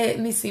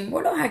mis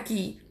símbolos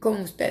aquí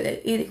con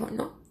ustedes. Y dijo,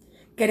 no,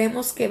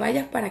 queremos que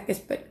vayas para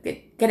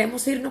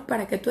queremos irnos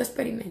para que tú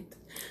experimentes.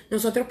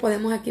 Nosotros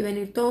podemos aquí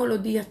venir todos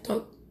los días,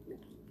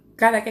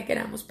 cada que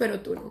queramos,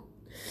 pero tú no.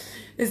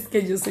 Es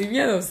que yo soy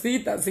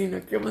miedosita,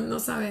 sino que vos no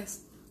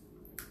sabes.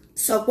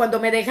 Cuando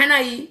me dejan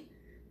ahí,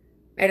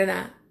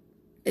 ¿verdad?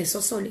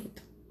 Eso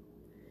solito.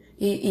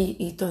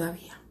 Y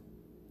todavía.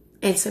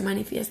 Él se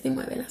manifiesta y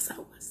mueve las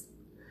aguas.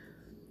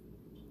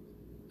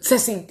 Se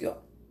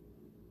sintió.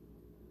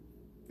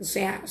 O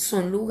sea,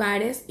 son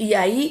lugares y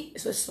ahí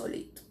eso es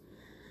solito.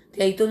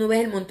 De ahí tú no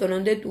ves el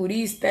montonón de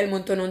turistas, el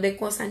montonón de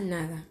cosas,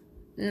 nada.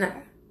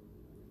 Nada.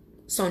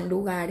 Son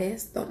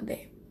lugares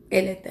donde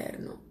el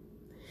Eterno.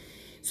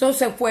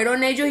 Se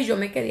fueron ellos y yo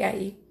me quedé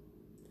ahí.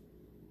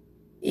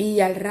 Y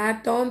al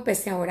rato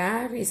empecé a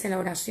orar, hice la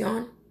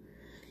oración.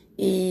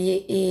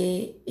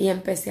 Y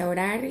empecé a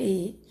orar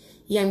y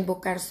a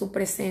invocar su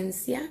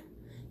presencia.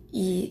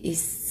 Y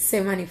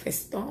se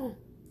manifestó.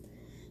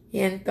 Y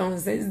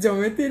entonces yo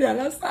me tiré a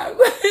las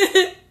aguas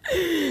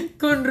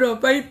con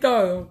ropa y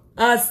todo.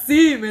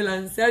 Así me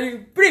lancé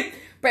ahí.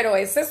 Pero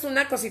esa es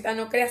una cosita,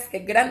 no creas que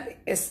es grande.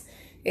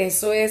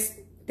 Eso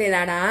te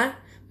dará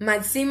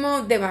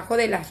máximo debajo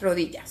de las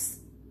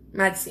rodillas.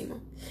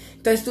 Máximo.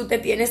 Entonces tú te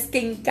tienes que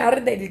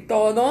hincar del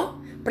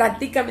todo,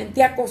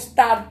 prácticamente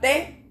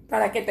acostarte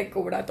para que te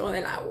cubra todo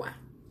el agua.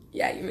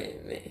 Y ahí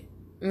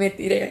me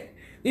tiré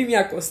y me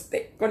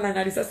acosté con la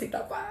nariz así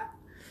tapada.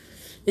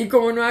 Y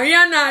como no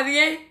había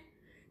nadie,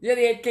 yo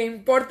dije, ¿qué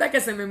importa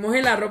que se me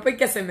moje la ropa y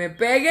que se me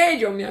pegue?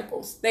 Yo me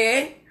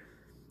acosté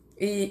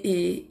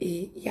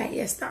y ahí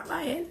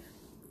estaba él.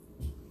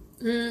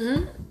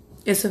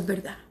 Eso es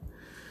verdad.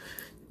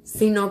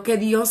 Sino que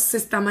Dios se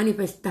está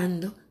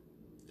manifestando,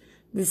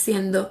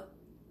 diciendo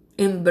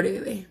en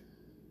breve.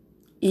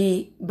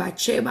 Y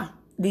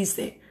Batsheva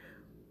dice,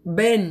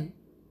 ven,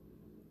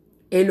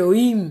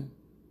 Elohim,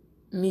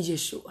 mi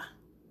Yeshua.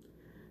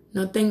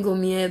 No tengo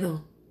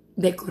miedo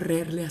de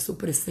correrle a su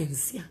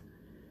presencia.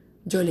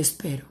 Yo le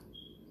espero.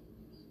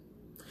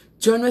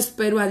 Yo no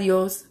espero a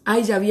Dios.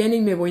 Ay, ya viene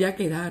y me voy a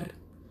quedar.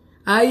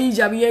 Ay,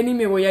 ya viene y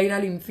me voy a ir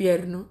al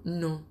infierno.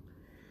 No.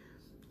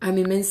 A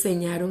mí me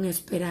enseñaron a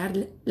esperar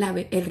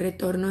el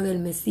retorno del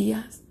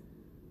Mesías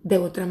de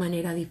otra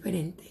manera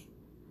diferente.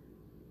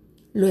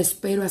 Lo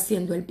espero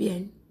haciendo el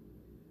bien.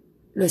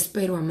 Lo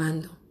espero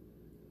amando.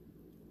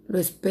 Lo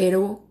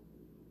espero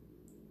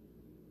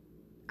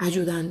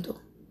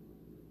ayudando.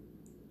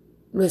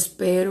 Lo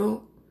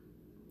espero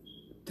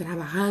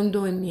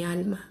trabajando en mi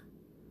alma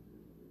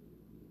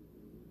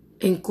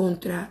en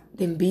contra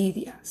de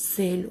envidia,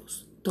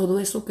 celos, todo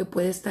eso que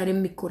puede estar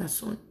en mi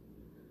corazón.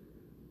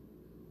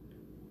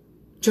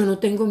 Yo no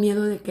tengo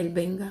miedo de que Él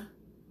venga,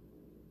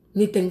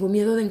 ni tengo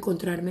miedo de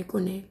encontrarme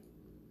con Él.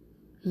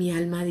 Mi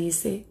alma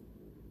dice,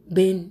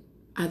 ven,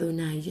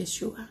 Adonai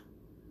Yeshua.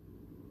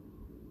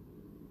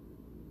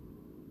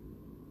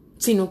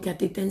 Sino que a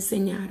ti te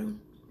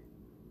enseñaron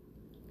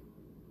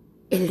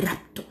el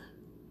rapto.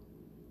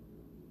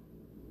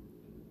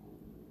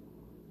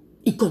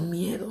 Y con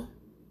miedo.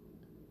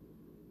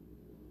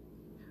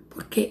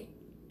 Porque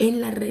en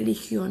la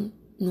religión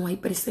no hay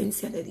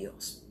presencia de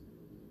Dios.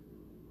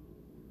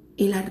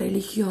 Y la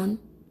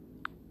religión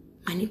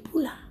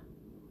manipula.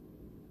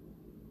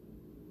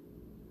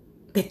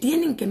 Te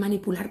tienen que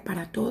manipular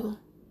para todo.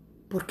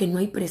 Porque no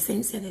hay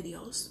presencia de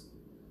Dios.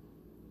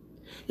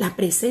 La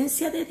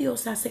presencia de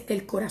Dios hace que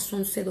el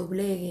corazón se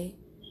doblegue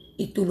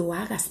y tú lo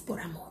hagas por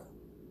amor.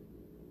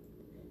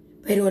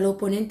 Pero el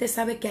oponente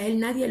sabe que a él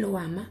nadie lo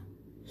ama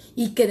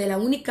y que de la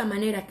única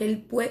manera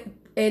que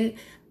él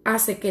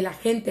hace que la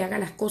gente haga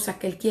las cosas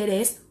que él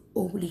quiere es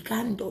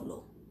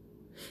obligándolo.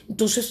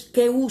 Entonces,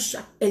 ¿qué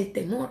usa? El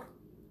temor.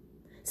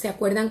 ¿Se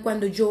acuerdan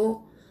cuando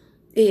yo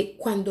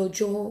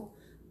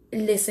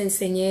les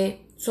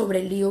enseñé sobre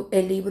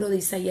el libro de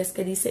Isaías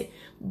que dice,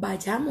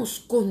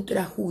 vayamos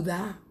contra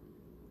Judá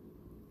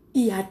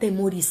y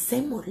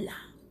atemoricémosla?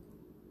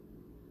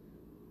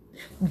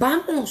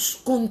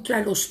 Vamos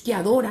contra los que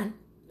adoran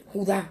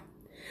Judá.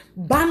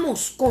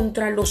 Vamos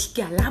contra los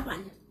que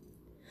alaban.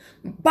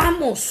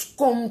 Vamos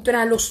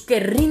contra los que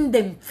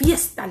rinden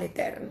fiesta al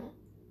Eterno.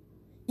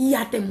 Y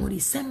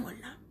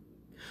atemoricémosla.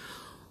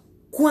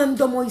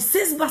 Cuando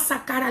Moisés va a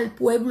sacar al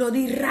pueblo de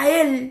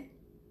Israel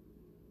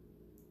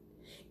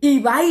y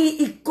va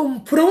y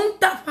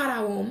confronta a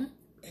Faraón,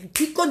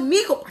 aquí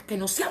conmigo, para que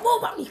no sea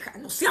boba, mija,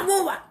 no sea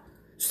boba.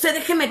 Se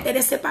deje meter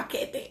ese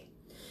paquete.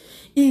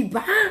 Y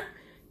va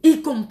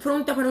y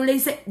confronta a Faraón, le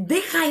dice,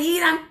 deja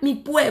ir a mi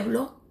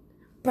pueblo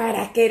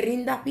para que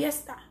rinda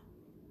fiesta,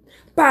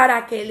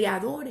 para que le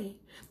adore,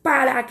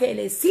 para que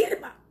le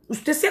sirva.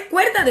 Usted se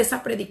acuerda de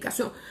esa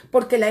predicación,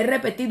 porque la he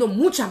repetido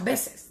muchas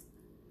veces.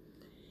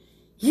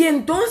 Y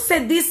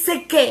entonces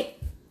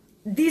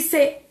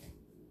dice,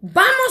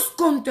 vamos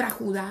contra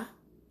Judá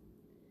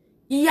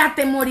y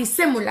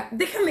atemoricémosla.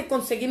 Déjame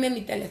conseguirme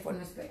mi teléfono,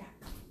 espera.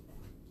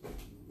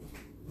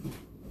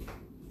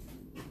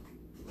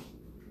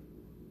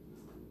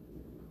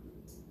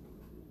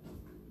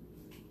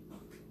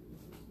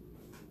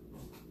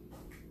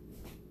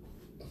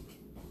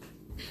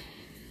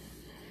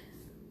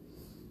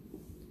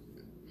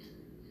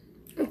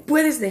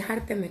 puedes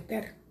dejarte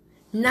meter.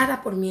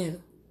 Nada por miedo.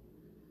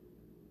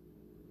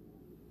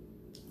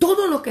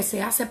 Todo lo que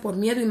se hace por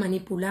miedo y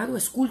manipulado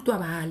es culto a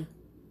Baal.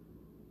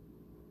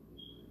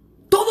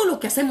 Todo lo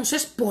que hacemos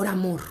es por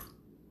amor.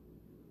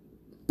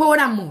 Por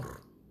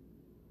amor.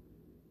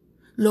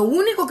 Lo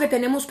único que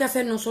tenemos que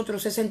hacer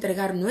nosotros es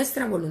entregar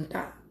nuestra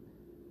voluntad.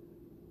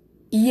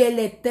 Y el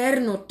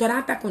Eterno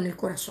trata con el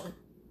corazón.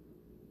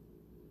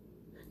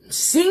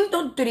 Sin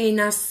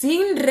doctrina,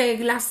 sin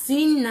reglas,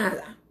 sin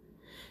nada.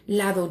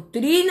 La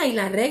doctrina y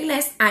la regla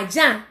es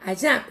allá,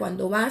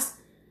 cuando vas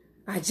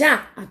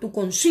allá, a tu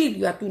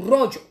concilio, a tu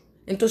rollo.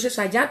 Entonces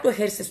allá tú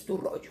ejerces tu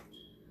rollo.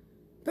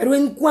 Pero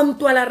en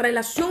cuanto a la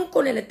relación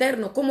con el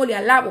Eterno, cómo le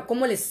alabo,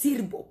 cómo le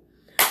sirvo,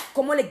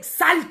 cómo le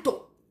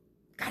exalto,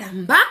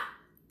 caramba,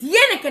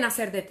 tiene que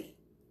nacer de ti.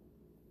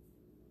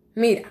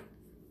 Mira,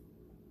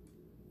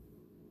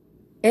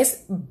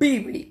 es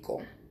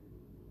bíblico.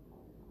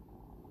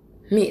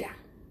 Mira.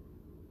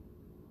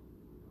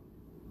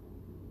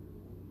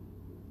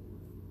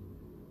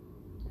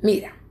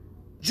 Mira,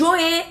 yo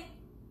he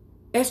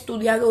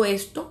estudiado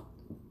esto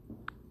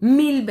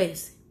 1000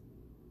 veces.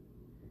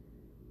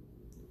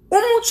 Un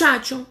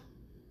muchacho,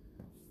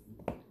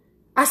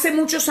 hace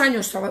muchos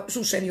años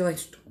sucedió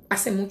esto,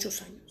 hace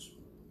muchos años.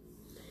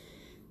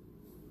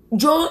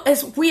 Yo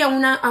fui a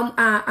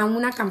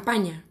una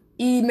campaña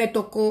y me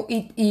tocó,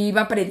 y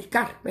iba a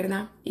predicar,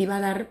 ¿verdad? Iba a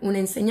dar una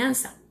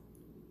enseñanza.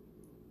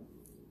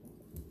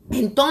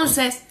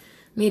 Entonces,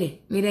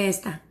 mire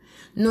esta.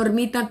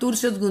 Normita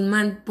Turcios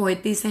Guzmán,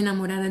 poetisa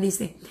enamorada,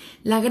 dice: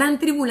 la gran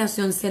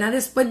tribulación será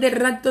después del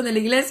rapto de la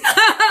iglesia.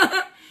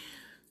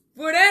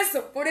 Por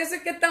eso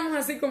es que estamos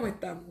así como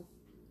estamos.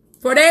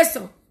 Por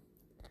eso,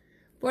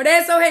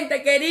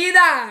 gente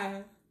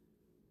querida.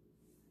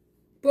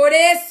 Por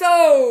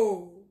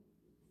eso.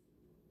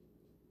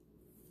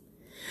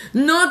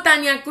 No,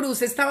 Tania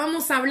Cruz,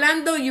 estábamos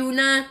hablando y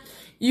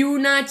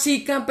una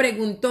chica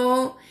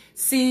preguntó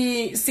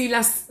si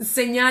las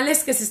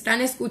señales que se están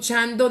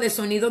escuchando de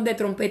sonidos de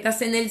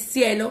trompetas en el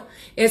cielo,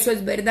 eso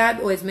es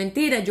verdad o es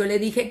mentira. Yo le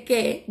dije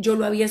que yo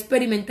lo había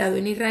experimentado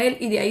en Israel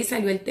y de ahí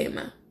salió el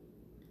tema.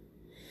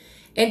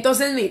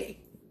 Entonces,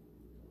 mire,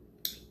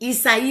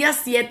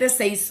 Isaías 7,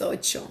 6,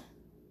 8.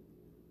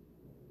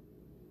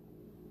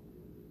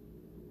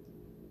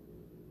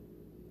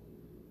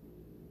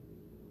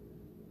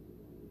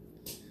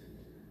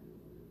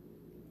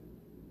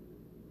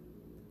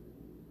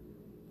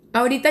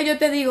 Ahorita yo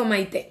te digo,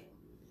 Maite.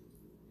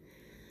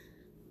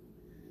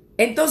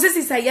 Entonces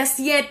Isaías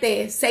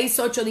 7, 6,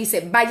 8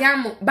 dice: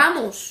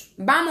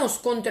 vamos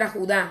contra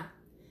Judá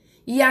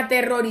y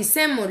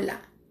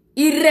aterroricémosla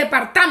y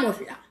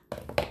repartámosla.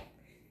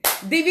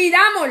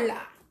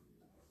 Dividámosla.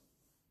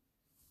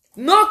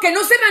 No, que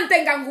no se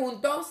mantengan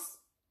juntos.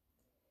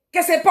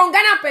 Que se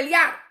pongan a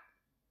pelear.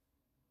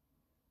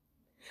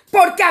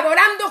 Porque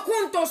adorando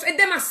juntos es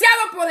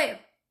demasiado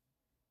poder.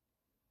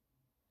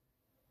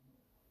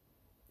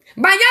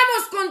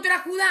 Vayamos contra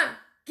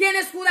Judá. ¿Quién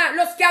es Judá?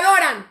 Los que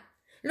adoran,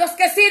 los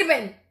que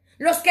sirven,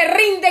 los que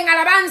rinden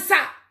alabanza.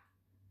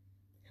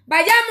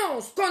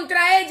 Vayamos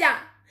contra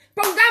ella.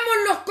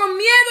 Pongámoslos con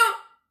miedo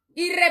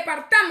y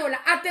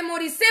repartámosla.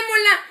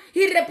 Atemoricémosla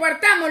y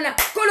repartámosla.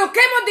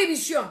 Coloquemos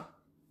división.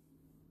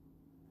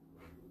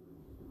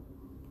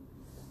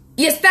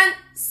 Y están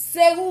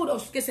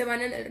seguros que se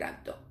van en el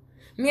rapto.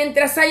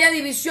 Mientras haya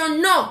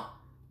división,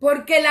 no.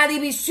 Porque la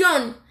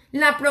división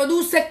la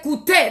produce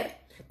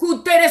Cuter.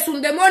 Cuter es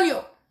un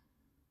demonio.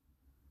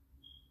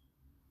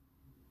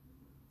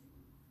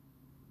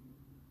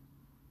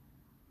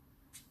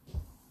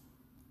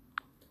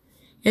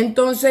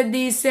 Entonces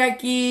dice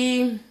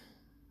aquí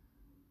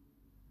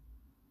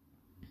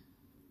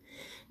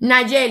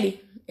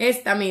Nayeli,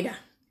 esta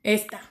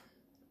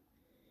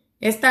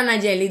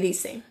Nayeli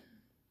dice,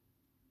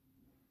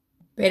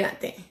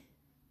 espérate,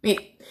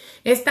 mire,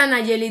 esta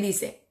Nayeli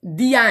dice: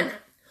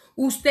 Diana,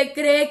 ¿usted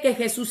cree que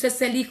Jesús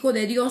es el Hijo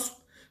de Dios?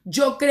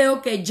 Yo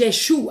creo que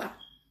Yeshua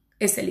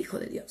es el Hijo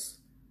de Dios.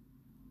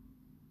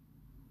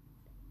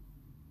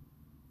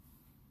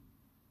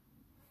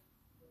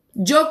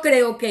 Yo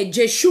creo que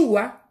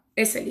Yeshua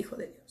es el Hijo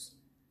de Dios.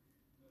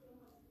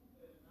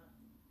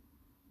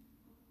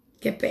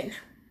 Qué pena.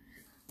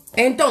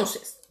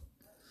 Entonces,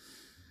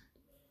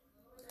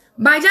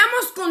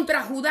 vayamos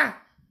contra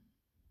Judá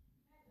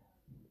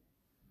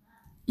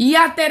y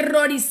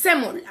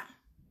aterroricémosla.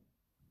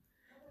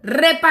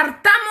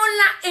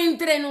 Repartámosla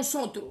entre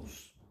nosotros.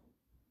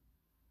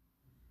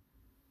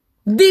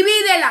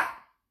 Divídela.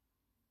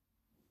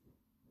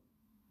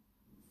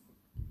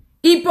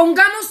 Y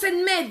pongamos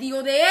en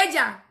medio de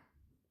ella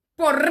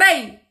por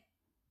rey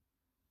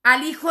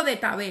al hijo de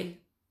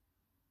Tabel.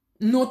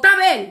 No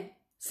Tabel,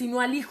 sino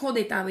al hijo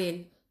de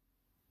Tabel.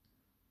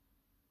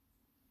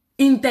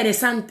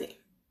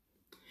 Interesante.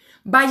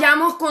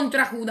 Vayamos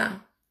contra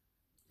Judá,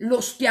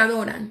 los que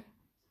adoran,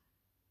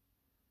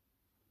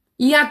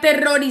 y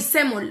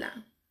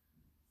aterroricémosla.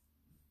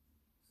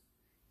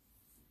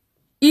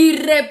 Y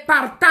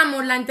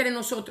repartámosla entre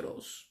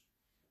nosotros.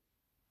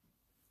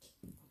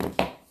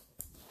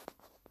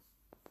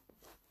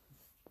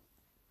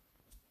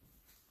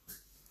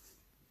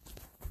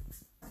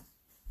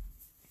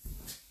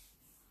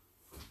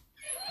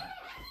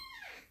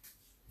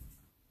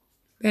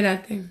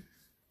 Espérate.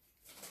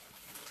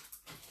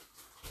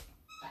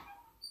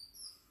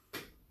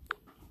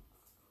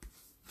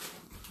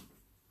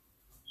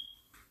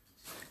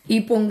 Y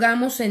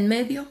pongamos en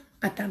medio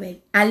a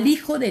Tabel, al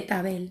hijo de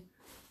Tabel.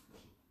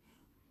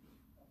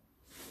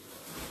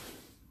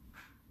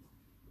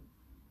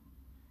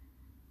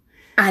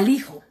 Al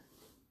hijo.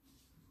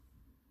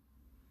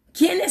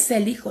 ¿Quién es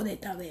el hijo de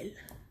Tabel?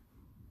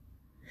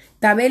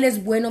 Tabel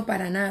es bueno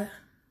para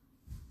nada.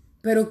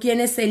 Pero ¿quién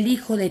es el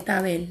hijo de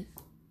Tabel?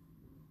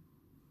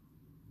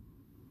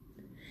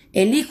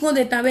 El hijo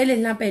de Tabel es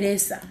la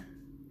pereza.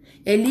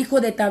 El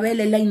hijo de Tabel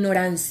es la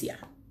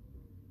ignorancia.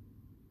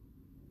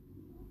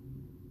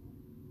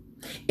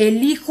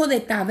 El hijo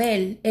de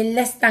Tabel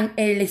es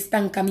el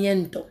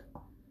estancamiento.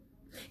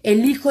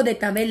 El hijo de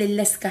Tabel es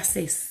la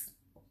escasez.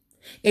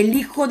 El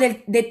hijo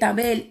de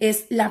Tabel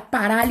es la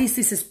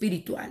parálisis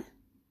espiritual.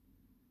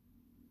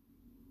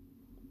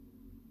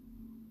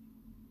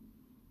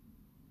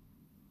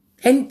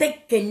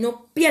 Gente que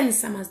no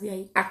piensa más de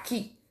ahí.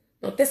 Aquí.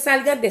 No te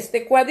salgas de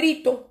este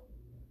cuadrito.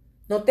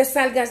 No te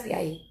salgas de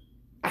ahí.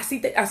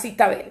 Así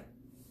Tabel.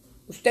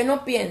 Usted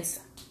no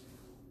piensa.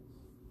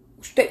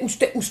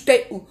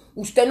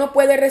 Usted no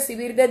puede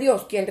recibir de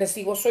Dios. Quien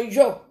recibo soy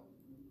yo.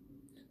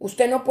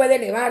 Usted no puede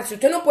elevarse.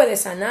 Usted no puede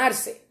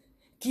sanarse.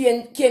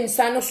 Quien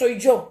sano soy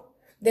yo.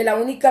 De la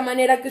única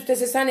manera que usted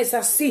se sane es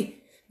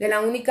así. De la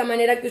única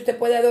manera que usted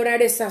puede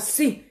adorar es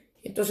así.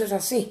 Entonces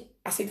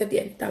así te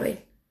tiene.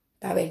 Tabel.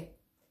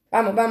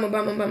 Vamos.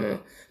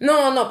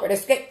 No,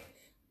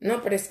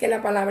 pero es que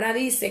la palabra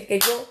dice que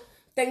yo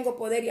tengo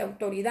poder y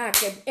autoridad,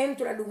 que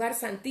entro al lugar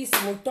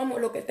santísimo y tomo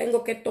lo que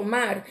tengo que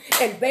tomar.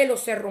 El velo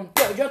se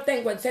rompió, yo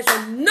tengo acceso.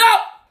 ¡No!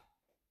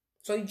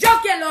 Soy yo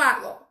quien lo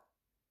hago.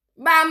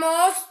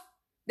 Vamos,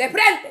 de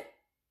frente.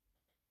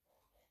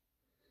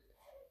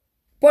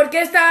 ¿Por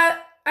qué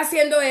está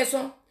haciendo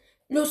eso?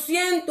 Lo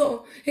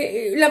siento,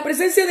 la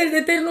presencia del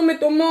Eterno me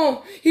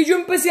tomó y yo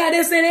empecé a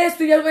hacer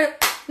esto y ya veo.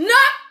 ¡No!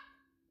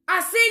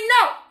 Así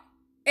no.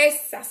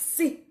 Es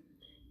así.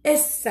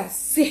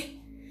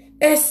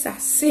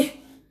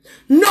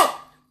 No,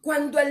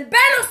 cuando el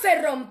velo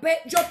se rompe,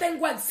 yo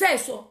tengo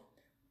acceso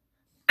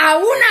a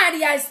un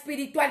área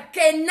espiritual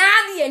que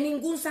nadie,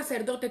 ningún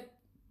sacerdote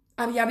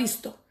había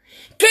visto.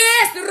 ¿Qué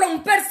es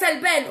romperse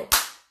el velo?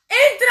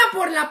 Entra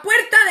por la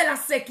puerta de la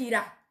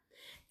sequía.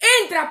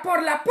 Entra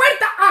por la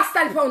puerta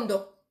hasta el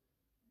fondo.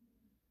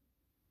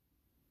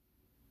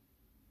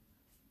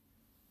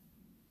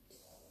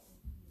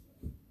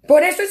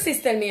 Por eso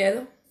existe el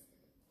miedo.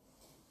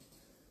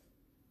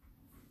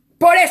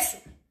 Por eso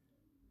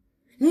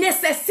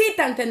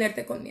necesitan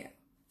tenerte con miedo.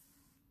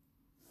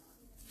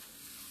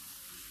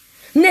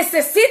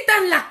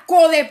 Necesitan la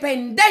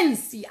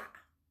codependencia.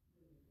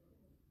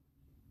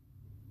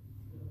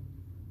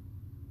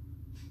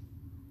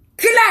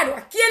 Claro,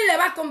 ¿a quién le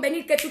va a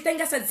convenir que tú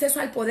tengas acceso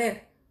al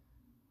poder?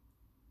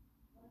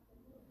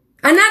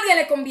 A nadie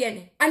le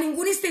conviene, a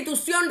ninguna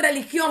institución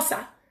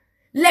religiosa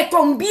le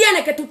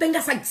conviene que tú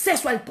tengas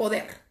acceso al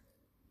poder.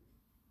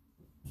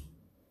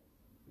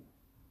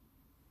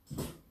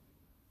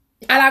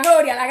 A la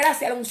gloria, a la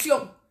gracia, a la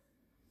unción.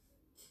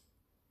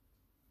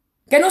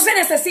 Que no se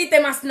necesite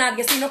más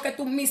nadie, sino que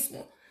tú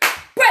mismo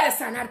puedes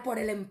sanar por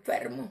el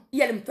enfermo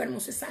y el enfermo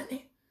se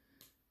sane.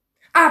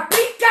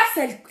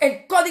 Aplicas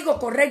el código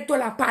correcto,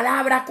 la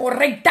palabra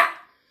correcta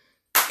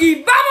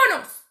y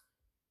vámonos.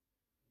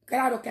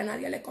 Claro que a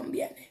nadie le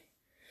conviene.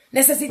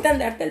 Necesitan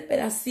darte el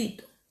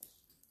pedacito.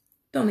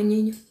 Tome,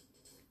 niño.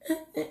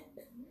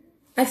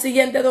 Al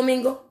siguiente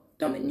domingo,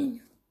 tome,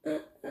 niño.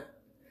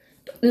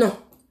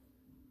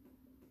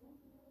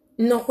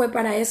 No fue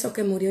para eso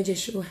que murió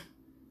Yeshua.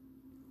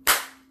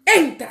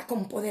 Entra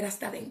con poder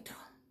hasta adentro.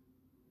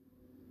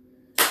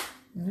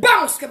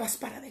 Vamos que vas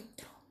para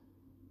adentro.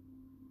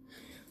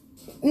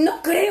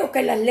 No creo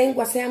que las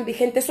lenguas sean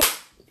vigentes.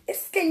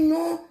 Es que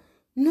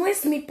no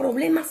es mi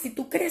problema si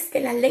tú crees que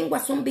las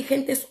lenguas son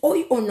vigentes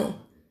hoy o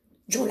no.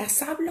 Yo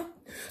las hablo.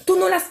 Tú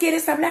no las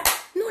quieres hablar,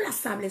 no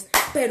las hables.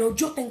 Pero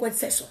yo tengo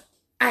acceso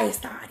a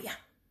esta área.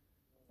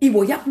 Y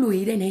voy a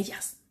fluir en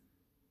ellas.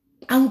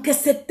 Aunque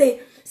se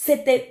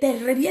te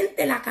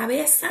reviente la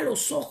cabeza,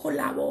 los ojos,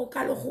 la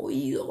boca, los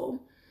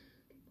oídos.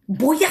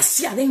 Voy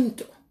hacia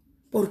adentro.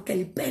 Porque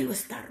el velo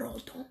está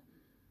roto.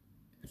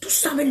 ¿Tú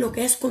sabes lo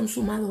que es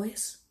consumado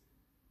es?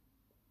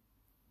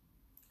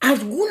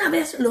 ¿Alguna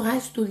vez lo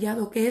has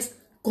estudiado qué es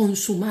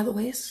consumado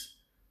es?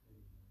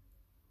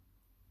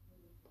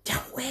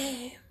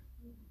 Yahweh.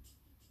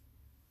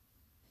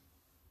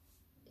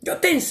 Yo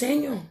te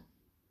enseño.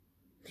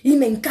 Y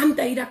me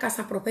encanta ir a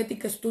casa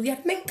profética a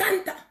estudiar. Me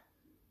encanta.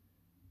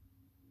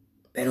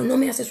 Pero no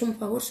me haces un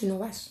favor si no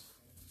vas.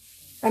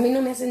 A mí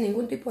no me haces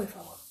ningún tipo de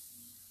favor.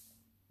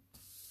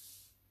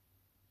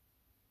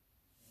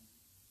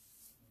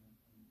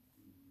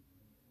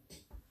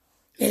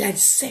 El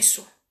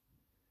acceso.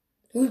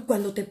 Uy,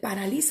 cuando te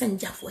paralizan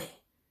ya fue.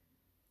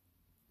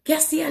 ¿Qué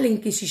hacía la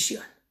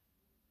Inquisición?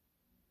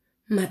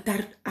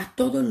 Matar a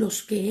todos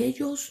los que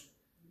ellos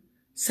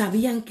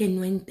sabían que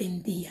no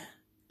entendían.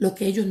 Lo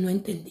que ellos no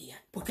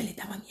entendían, porque les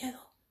daba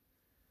miedo.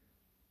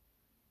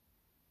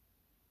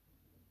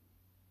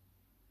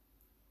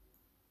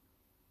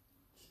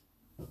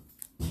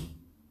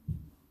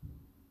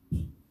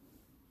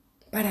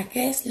 ¿Para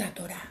qué es la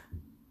Torah?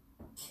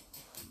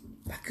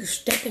 Para que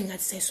usted tenga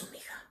acceso,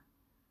 mija.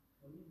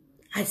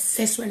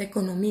 Acceso a la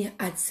economía,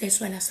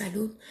 acceso a la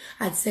salud,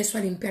 acceso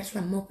a limpiar su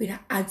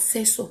atmósfera,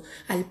 acceso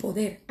al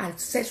poder,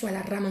 acceso a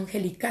la rama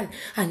angelical,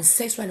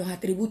 acceso a los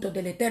atributos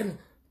del Eterno.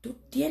 Tú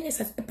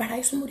tienes, para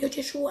eso murió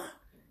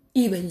Yeshua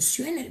y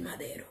venció en el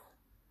madero.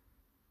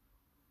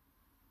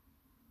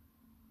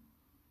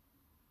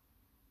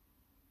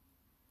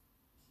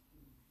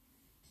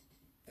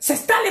 Se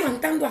está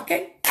levantando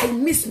aquel, el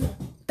mismo.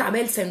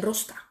 Tabel se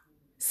enrosca.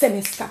 Se me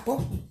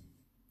escapó.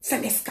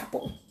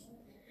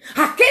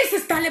 Aquel se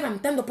está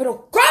levantando,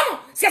 pero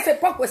 ¿cómo? Si hace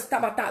poco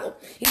estaba atado.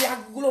 Y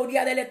la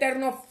gloria del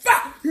Eterno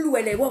lo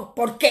elevó,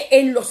 porque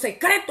en lo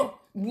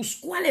secreto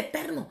buscó al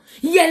Eterno.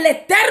 Y el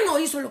Eterno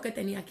hizo lo que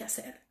tenía que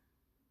hacer.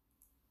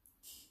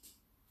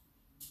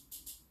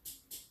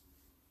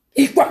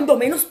 Y cuando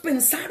menos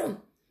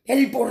pensaron,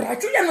 el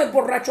borracho ya no es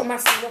borracho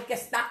más, sino que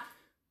está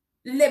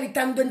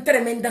levitando en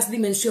tremendas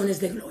dimensiones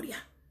de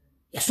gloria.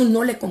 Y eso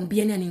no le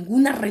conviene a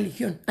ninguna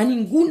religión, a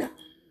ninguna.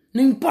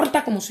 No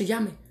importa cómo se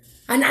llame,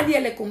 a nadie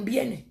le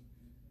conviene.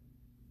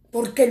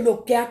 Porque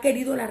lo que ha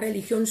querido la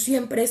religión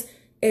siempre es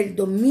el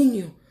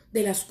dominio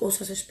de las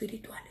cosas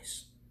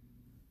espirituales.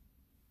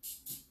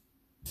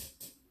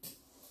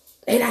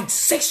 El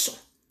acceso.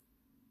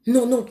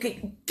 No,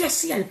 ¿qué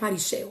hacía el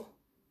fariseo?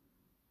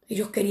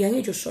 Ellos querían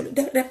ellos solos.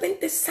 De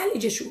repente sale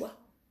Yeshua.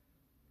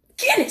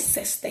 ¿Quién es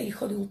este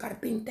hijo de un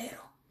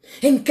carpintero?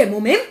 ¿En qué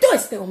momento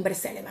este hombre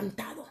se ha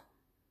levantado?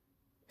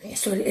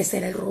 Ese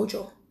era el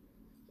rollo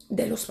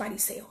de los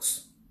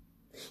fariseos.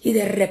 Y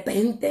de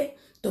repente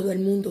todo el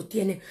mundo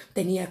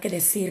tenía que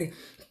decir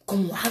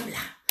cómo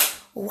habla.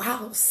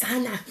 Wow,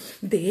 sana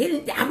de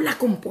él, habla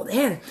con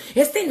poder.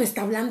 Este no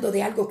está hablando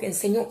de algo que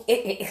enseñó.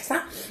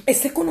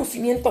 Ese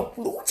conocimiento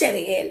fluye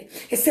de él.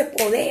 Ese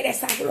poder,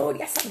 esa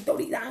gloria, esa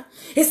autoridad.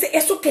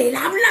 Eso que él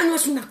habla no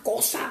es una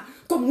cosa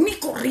común y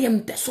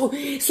corriente. Eso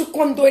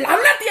cuando él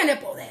habla tiene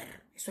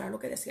poder. Eso era lo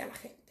que decía la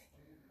gente.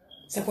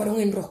 Se fueron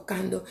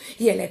enroscando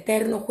y el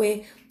Eterno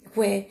fue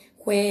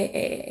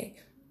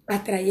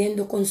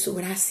atrayendo con su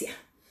gracia.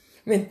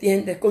 ¿Me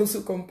entiendes? Con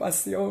su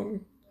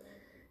compasión.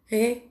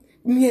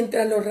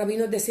 Mientras los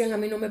rabinos decían, a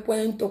mí no me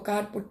pueden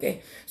tocar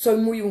porque soy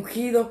muy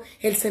ungido,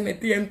 él se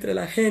metía entre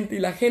la gente y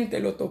la gente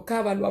lo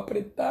tocaba, lo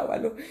apretaba.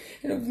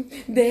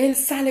 De él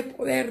sale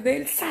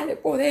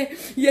poder,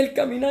 Y él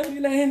caminando y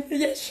la gente,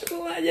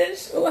 Yeshua,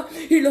 Yeshua,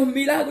 y los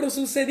milagros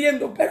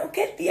sucediendo. Pero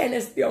 ¿qué tiene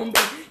este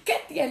hombre? ¿Qué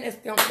tiene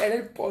este hombre?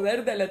 El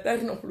poder del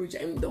Eterno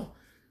fluyendo.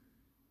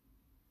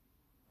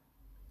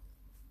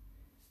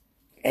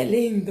 Qué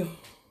lindo.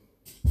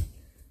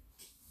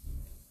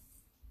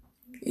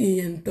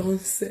 Y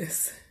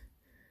entonces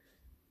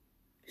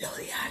lo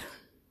odiaron.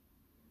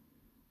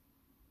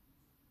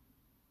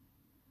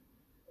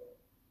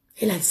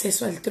 El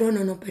acceso al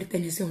trono no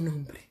pertenece a un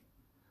hombre.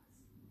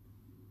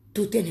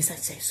 Tú tienes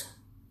acceso.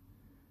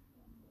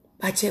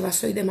 Batsheva,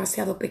 soy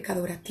demasiado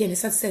pecadora.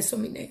 Tienes acceso,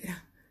 mi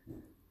negra.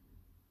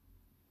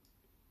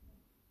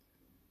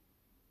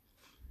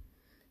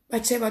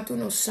 Batsheva, tú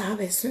no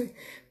sabes.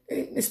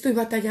 Estoy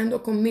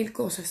batallando con 1000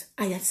 cosas.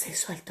 Hay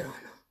acceso al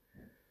trono.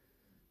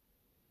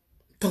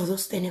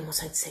 Todos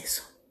tenemos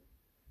acceso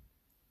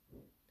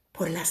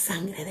por la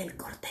sangre del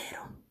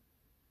Cordero.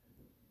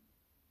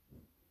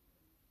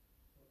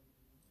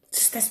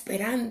 Se está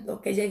esperando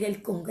que llegue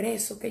el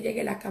Congreso, que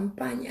llegue la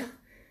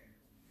campaña,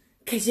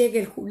 que llegue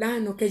el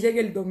fulano, que llegue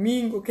el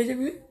domingo,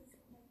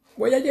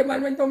 voy a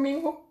llevarlo el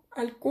domingo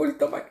al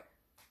culto.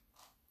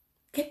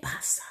 ¿Qué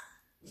pasa?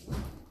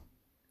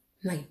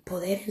 No hay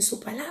poder en su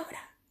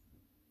palabra.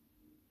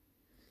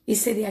 Y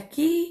si de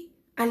aquí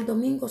al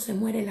domingo se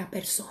muere la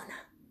persona,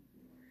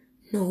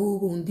 no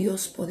hubo un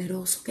Dios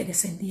poderoso que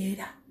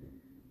descendiera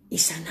y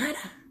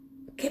sanara.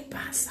 ¿Qué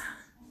pasa?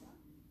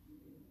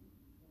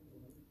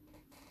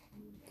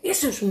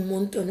 Eso es un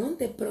montón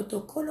de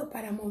protocolo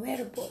para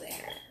mover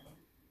poder.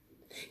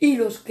 Y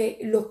los que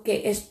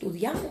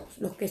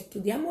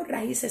estudiamos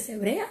raíces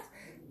hebreas,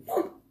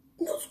 no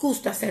nos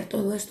gusta hacer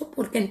todo esto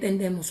porque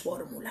entendemos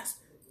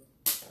fórmulas.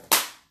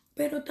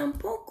 Pero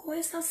tampoco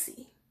es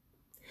así.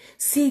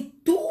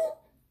 Si tú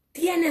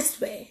tienes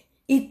fe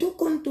y tú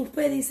con tu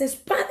fe dices,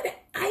 Padre,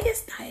 ahí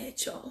está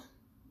hecho.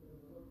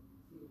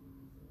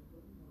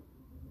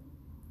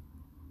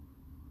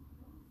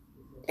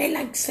 El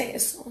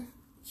acceso.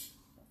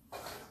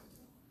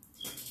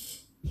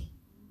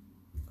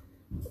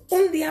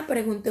 Un día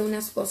pregunté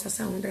unas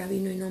cosas a un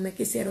rabino y no me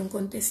quisieron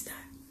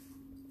contestar.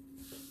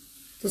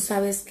 Tú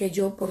sabes que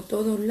yo por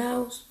todos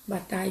lados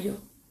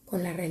batallo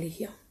con la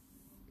religión.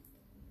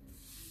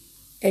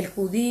 El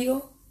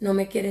judío no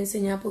me quiere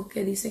enseñar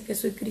porque dice que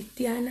soy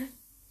cristiana.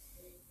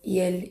 Y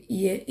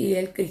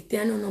el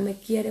cristiano no me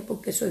quiere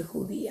porque soy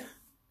judía.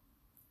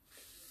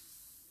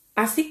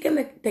 Así que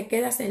te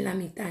quedas en la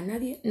mitad.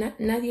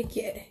 Nadie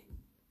quiere.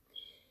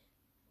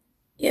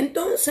 Y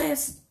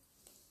entonces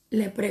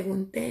le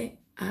pregunté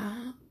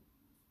a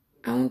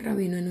un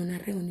rabino en una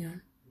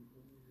reunión.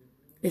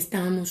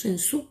 Estábamos en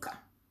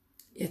Sukkah.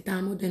 Y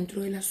estábamos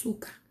dentro de la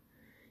Sukkah.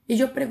 Y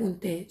yo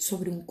pregunté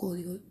sobre un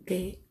código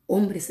que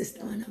hombres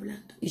estaban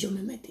hablando y yo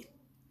me metí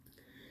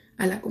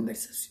a la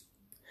conversación.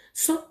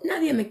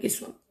 Nadie me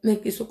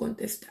quiso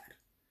contestar.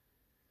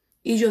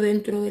 Y yo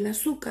dentro del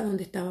azúcar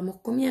donde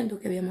estábamos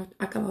comiendo, que habíamos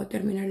acabado de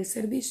terminar el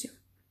servicio,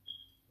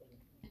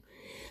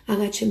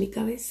 agaché mi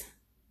cabeza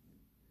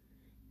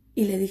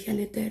y le dije al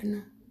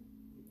Eterno,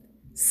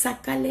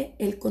 sácale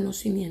el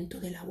conocimiento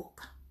de la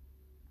boca.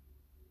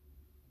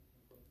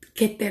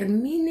 Que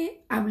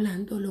termine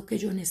hablando lo que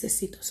yo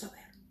necesito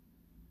saber.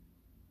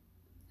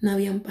 No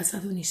habían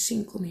pasado ni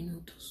 5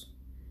 minutos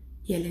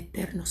y el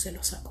Eterno se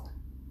lo sacó.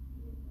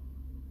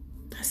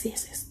 Así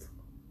es esto.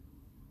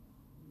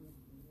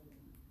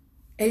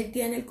 Él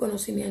tiene el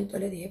conocimiento,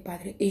 le dije,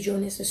 Padre, y yo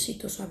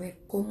necesito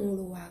saber cómo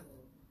lo hago.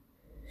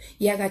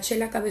 Y agaché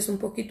la cabeza un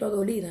poquito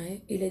dolida,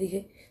 y le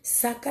dije,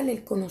 sácale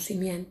el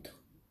conocimiento.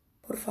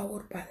 Por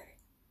favor, Padre,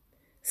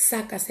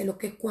 sácaselo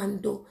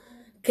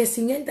que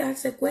sin él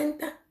darse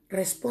cuenta,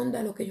 responda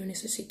a lo que yo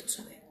necesito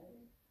saber.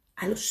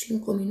 A los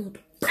 5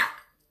 minutos, ¡plá!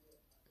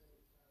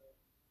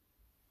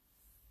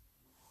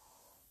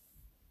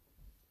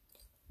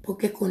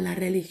 Porque con la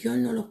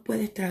religión no los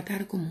puedes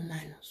tratar como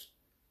humanos.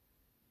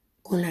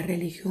 Con la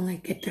religión hay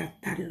que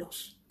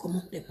tratarlos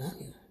como un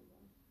demonio.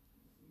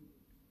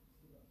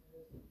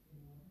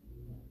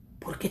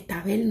 Porque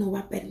Tabel no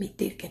va a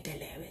permitir que te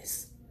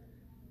eleves.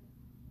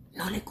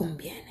 No le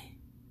conviene.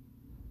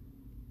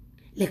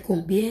 Le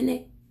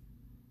conviene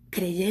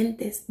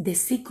creyentes de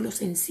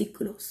ciclos en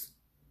ciclos,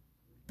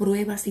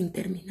 pruebas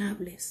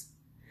interminables,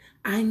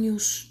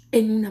 años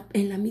en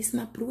la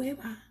misma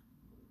prueba.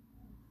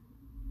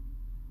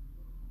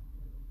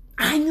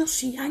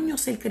 Años y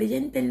años el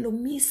creyente en lo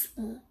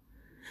mismo,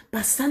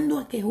 pasando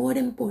a que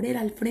oren por él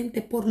al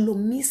frente por lo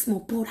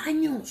mismo, por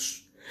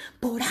años.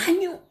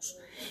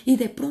 Y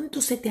de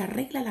pronto se te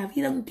arregla la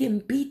vida un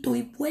tiempito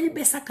y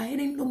vuelves a caer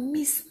en lo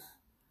mismo.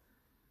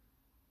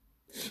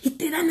 Y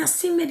te dan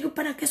así medio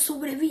para que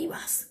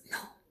sobrevivas.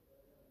 No.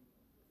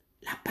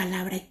 La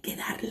palabra hay que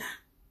darla.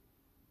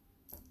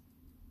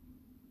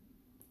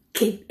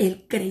 Que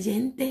el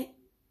creyente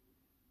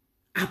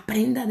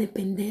aprenda a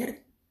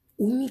depender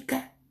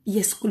única y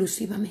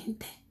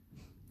exclusivamente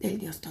del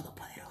Dios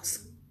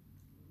Todopoderoso.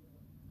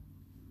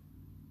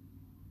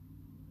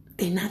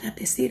 De nada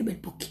te sirve el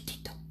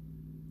poquitito.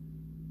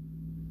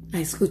 ¿Ha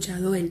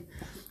escuchado el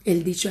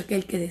dicho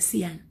aquel que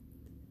decían,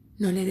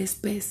 no le des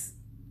pez,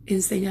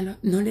 enséñalo,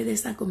 no le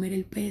des a comer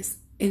el pez,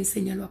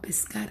 enséñalo a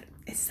pescar?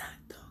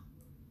 Exacto.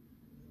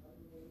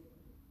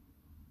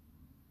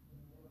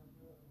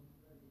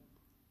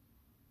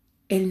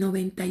 El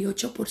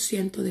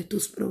 98% de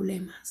tus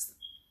problemas,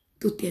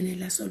 tú tienes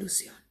la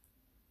solución.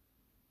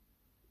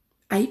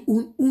 Hay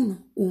un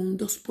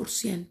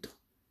 2%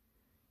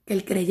 que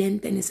el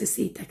creyente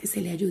necesita que se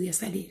le ayude a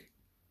salir.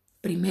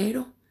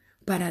 Primero,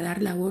 para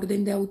dar la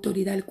orden de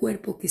autoridad al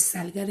cuerpo que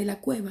salga de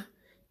la cueva.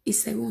 Y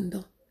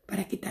segundo,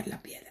 para quitar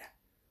la piedra.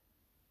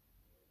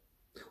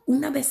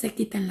 Una vez se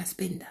quitan las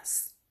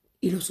vendas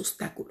y los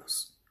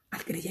obstáculos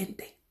al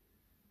creyente,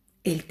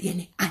 él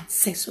tiene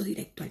acceso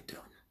directo al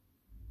trono.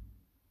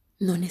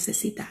 No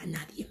necesita a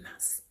nadie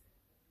más.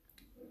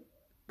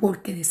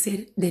 Porque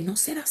de no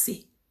ser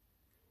así,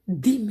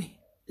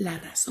 dime la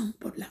razón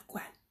por la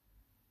cual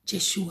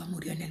Yeshua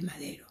murió en el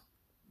madero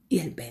y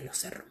el velo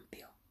se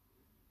rompió.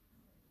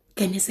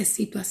 ¿Qué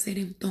necesito hacer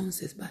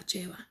entonces,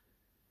 Batsheva?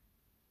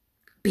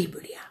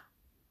 Biblia.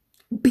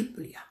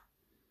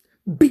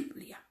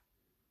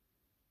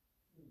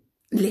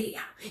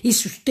 Lea. Y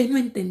si usted no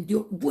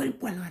entendió,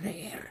 vuelvo a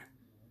leer.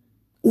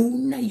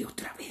 Una y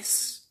otra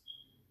vez.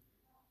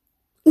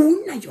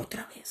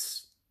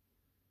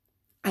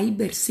 Hay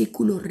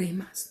versículos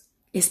remas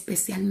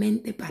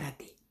especialmente para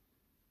ti.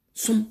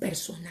 Son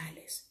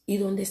personales. ¿Y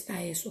dónde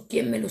está eso?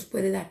 ¿Quién me los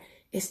puede dar?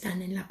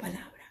 Están en la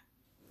palabra.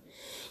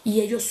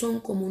 Y ellos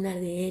son como un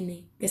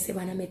ADN que se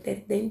van a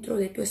meter dentro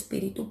de tu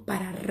espíritu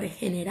para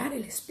regenerar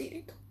el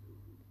espíritu.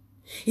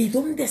 ¿Y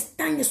dónde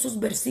están esos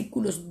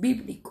versículos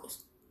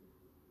bíblicos?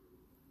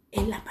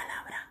 En la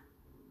palabra.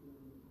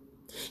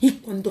 Y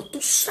cuando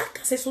tú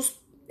sacas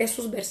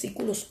esos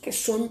versículos que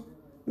son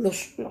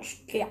los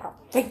que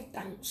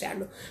afectan, o sea,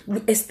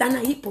 están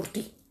ahí por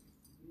ti.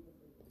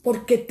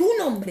 Porque tu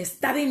nombre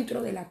está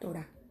dentro de la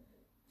Torah.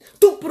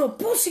 Tu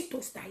propósito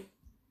está ahí.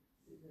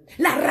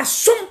 La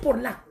razón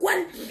por la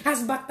cual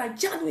has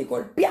batallado y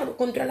golpeado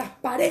contra las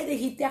paredes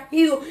y te has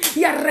ido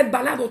y has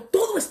resbalado,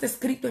 todo está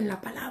escrito en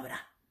la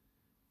palabra.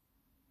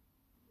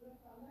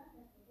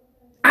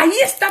 Ahí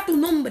está tu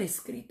nombre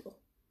escrito.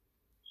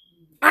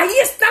 Ahí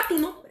está tu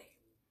nombre.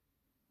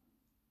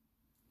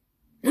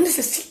 No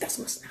necesitas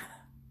más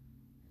nada.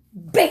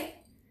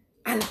 Ve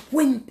a la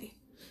fuente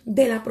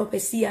de la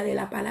profecía, de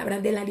la palabra,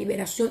 de la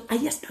liberación.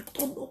 Ahí está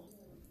todo.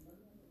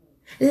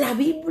 La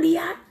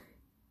Biblia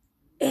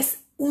es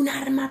un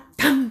arma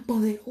tan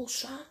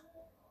poderosa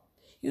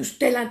y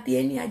usted la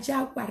tiene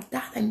allá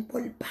guardada,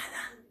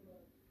 empolvada.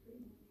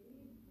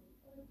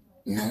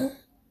 No,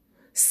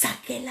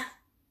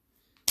 sáquela,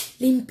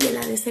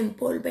 límpiela,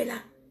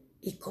 desempólvela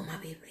y coma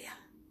Biblia.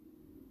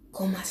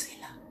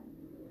 Cómasela.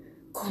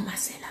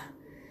 cómasela.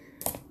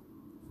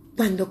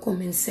 Cuando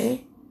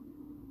comencé,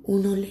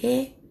 uno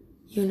lee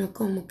y uno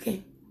como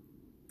que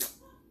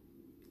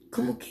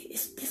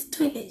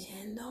estoy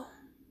leyendo.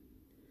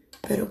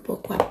 Pero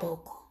poco a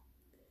poco,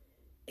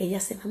 ella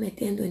se va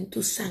metiendo en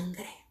tu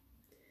sangre.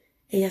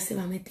 Ella se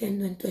va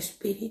metiendo en tu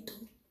espíritu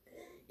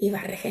y va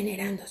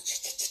regenerando.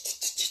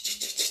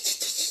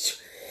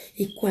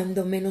 Y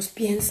cuando menos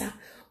piensa,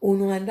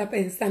 uno anda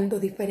pensando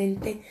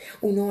diferente,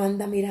 uno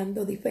anda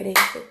mirando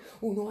diferente,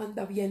 uno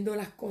anda viendo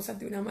las cosas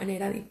de una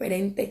manera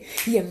diferente.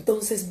 Y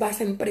entonces vas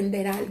a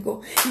emprender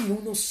algo y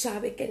uno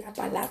sabe que la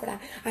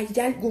palabra hay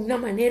alguna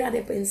manera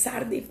de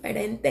pensar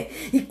diferente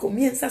y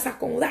comienzas a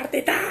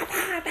acomodarte.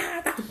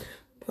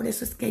 Por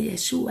eso es que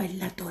Yeshua es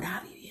la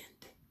Torah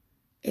viviente.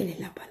 Él es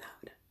la palabra.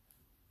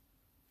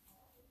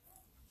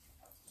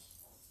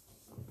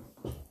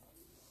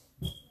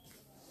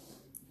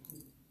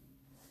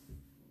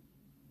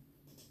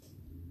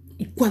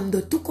 Y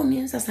cuando tú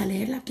comienzas a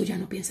leerla, tú ya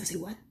no piensas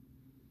igual.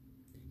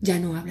 Ya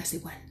no hablas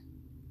igual.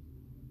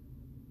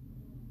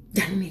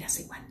 Ya no miras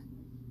igual.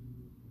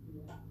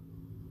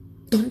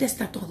 ¿Dónde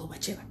está todo,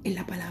 Batsheva? En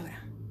la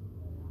palabra.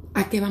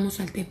 ¿A qué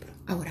vamos al templo?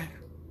 A orar.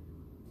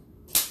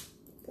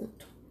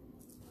 Punto.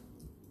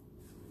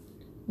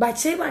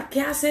 Batsheva,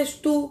 ¿qué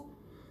haces tú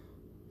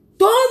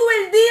todo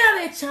el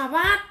día de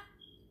Shabbat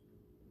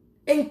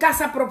en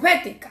casa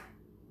profética?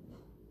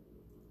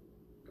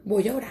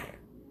 Voy a orar.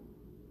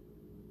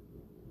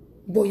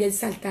 Voy a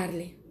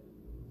exaltarle.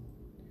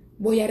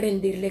 Voy a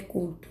rendirle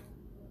culto.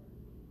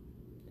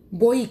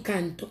 Voy y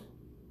canto.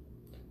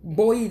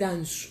 Voy y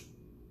danzo.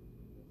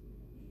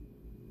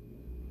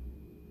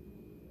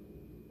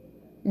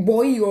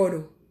 Voy y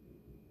oro.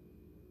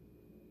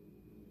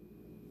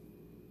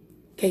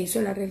 ¿Qué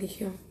hizo la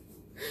religión?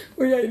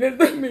 Voy a ir el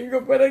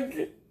domingo para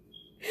que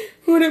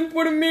oren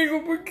por mí,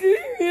 porque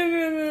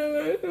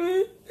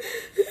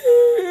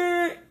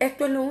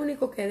esto es lo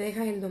único que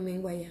dejas el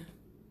domingo allá.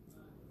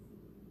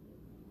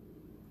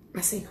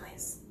 Así no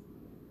es.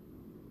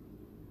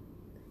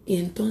 Y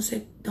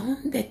entonces,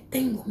 ¿dónde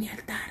tengo mi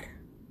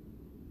altar?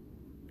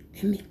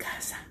 En mi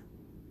casa,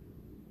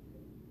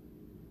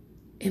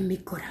 en mi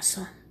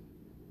corazón.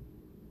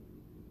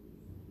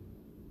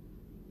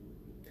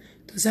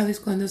 ¿Tú sabes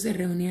cuándo se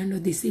reunían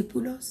los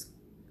discípulos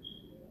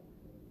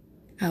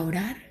a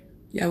orar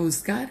y a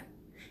buscar?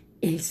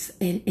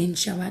 En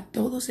Shabbat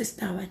todos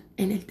estaban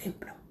en el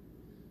templo.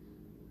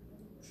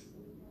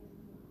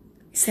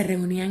 Se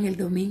reunían el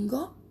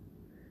domingo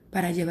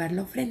para llevar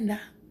la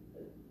ofrenda,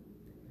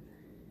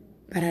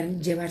 para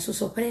llevar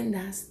sus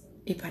ofrendas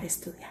y para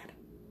estudiar.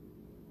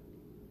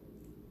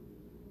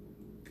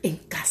 En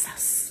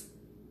casas.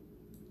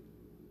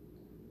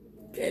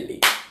 Qué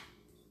lindo.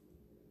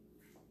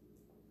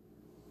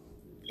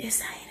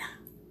 Esa era.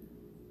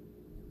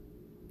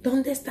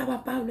 ¿Dónde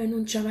estaba Pablo en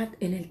un Shabbat?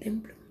 En el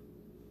templo.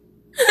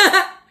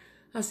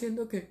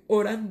 ¿Haciendo qué?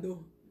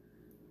 Orando.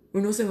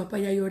 Uno se va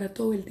para allá y ora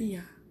todo el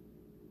día.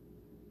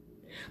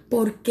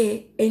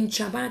 Porque en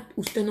Shabbat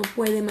usted no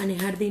puede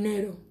manejar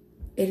dinero.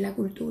 Es la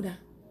cultura.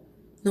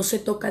 No se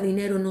toca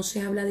dinero, no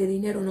se habla de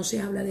dinero, no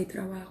se habla de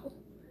trabajo.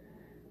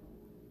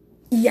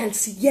 Y al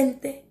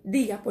siguiente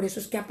día, por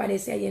eso es que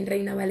aparece ahí en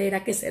Reina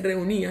Valera que se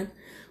reunían,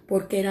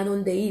 porque era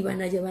donde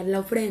iban a llevar la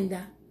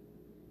ofrenda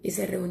y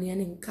se reunían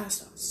en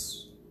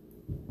casas.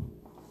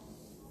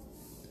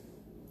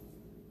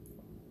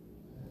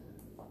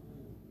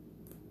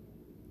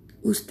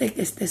 Usted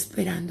que está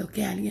esperando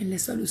que alguien le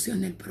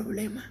solucione el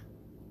problema,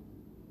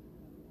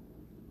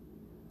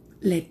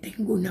 le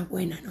tengo una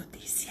buena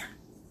noticia.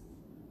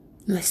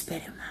 No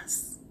espere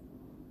más.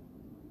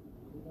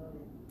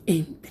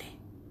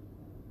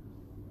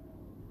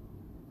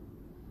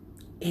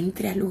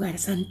 Entre al lugar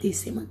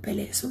santísimo y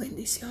pelee su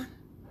bendición.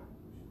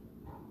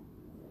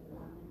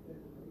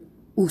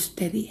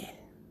 Usted y él.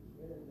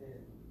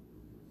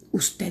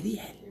 Usted y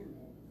él.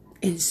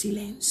 En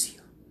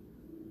silencio.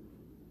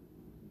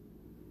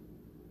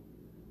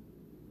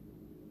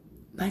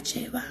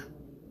 Batsheva.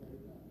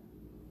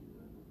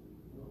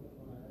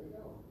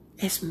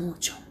 Es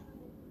mucho.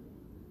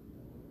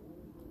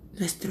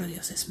 Nuestro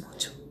Dios es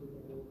mucho.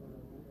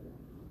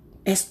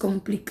 Es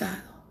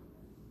complicado.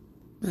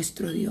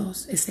 Nuestro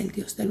Dios es el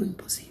Dios de lo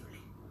imposible.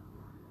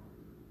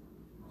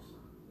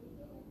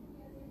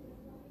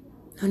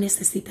 No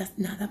necesitas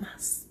nada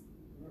más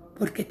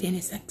porque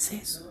tienes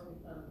acceso.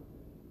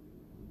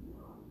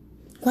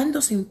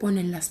 ¿Cuándo se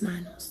imponen las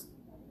manos?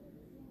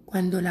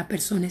 Cuando la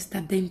persona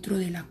está dentro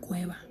de la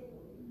cueva.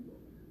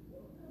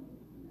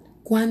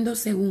 ¿Cuándo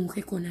se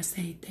unge con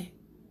aceite?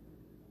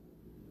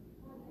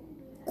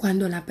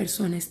 Cuando la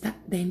persona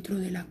está dentro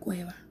de la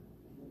cueva.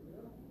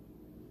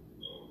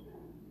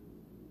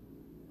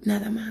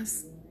 Nada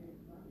más.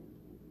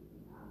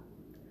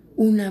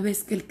 Una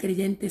vez que el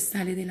creyente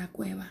sale de la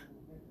cueva,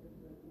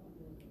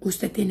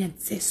 usted tiene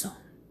acceso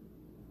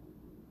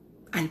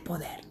al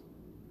poder,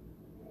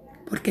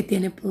 porque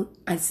tiene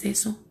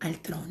acceso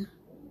al trono.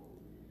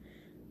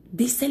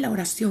 Dice la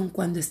oración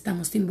cuando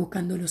estamos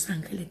invocando a los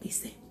ángeles,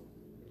 dice: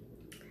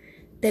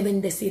 te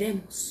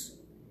bendeciremos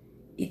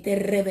y te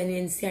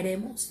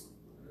reverenciaremos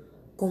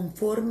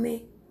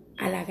conforme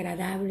a la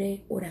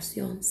agradable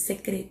oración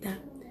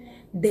secreta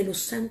de los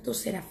santos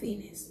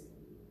serafines.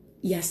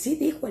 Y así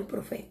dijo el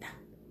profeta,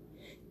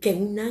 que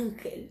un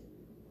ángel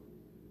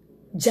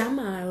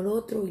llama al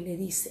otro y le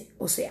dice,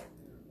 o sea,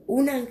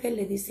 un ángel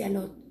le dice al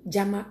otro,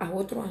 llama a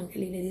otro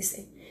ángel y le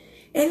dice,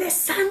 Él es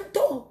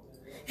santo,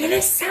 Él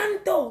es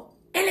santo,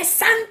 Él es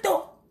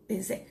santo.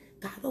 Dice,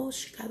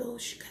 Kadosh,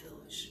 Kadosh,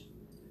 Kadosh.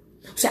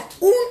 O sea,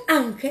 un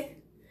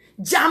ángel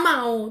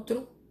llama a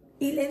otro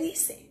y le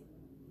dice,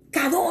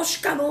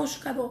 Kadosh, Kadosh,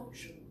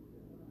 Kadosh.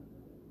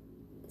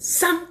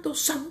 Santo,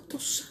 santo,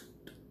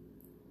 santo.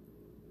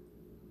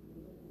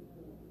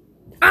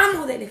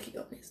 Amo de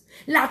legiones.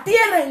 La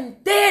tierra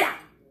entera.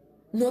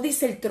 No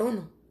dice el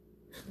trono.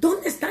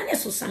 ¿Dónde están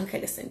esos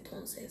ángeles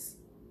entonces?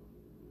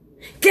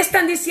 ¿Qué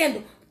están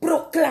diciendo?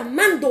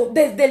 Proclamando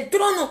desde el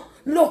trono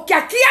lo que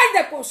aquí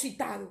hay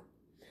depositado.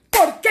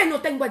 ¿Por qué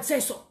no tengo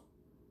acceso?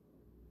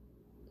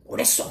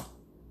 Por eso.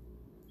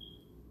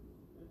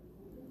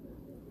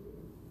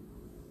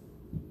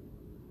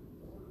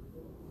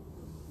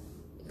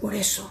 Por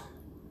eso.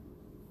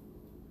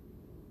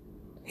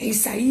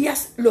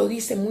 Isaías lo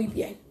dice muy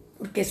bien,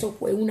 porque eso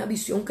fue una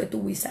visión que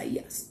tuvo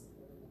Isaías.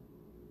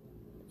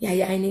 Y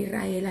allá en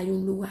Israel hay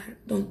un lugar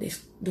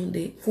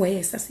donde fue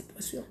esa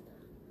situación.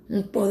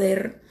 Un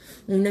poder,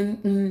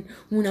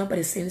 una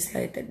presencia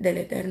del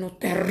Eterno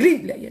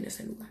terrible ahí en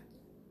ese lugar.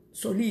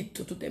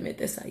 Solito tú te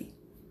metes ahí.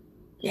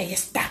 Y ahí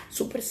está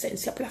su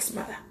presencia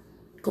plasmada,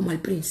 como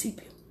al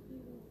principio.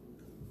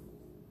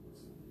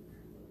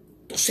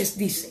 Entonces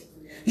dice,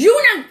 y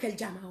un ángel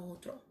llama a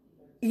otro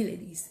y le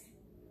dice.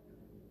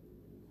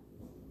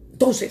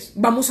 Entonces,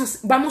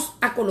 vamos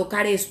a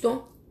colocar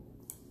esto.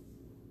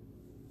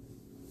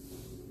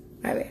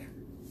 A ver,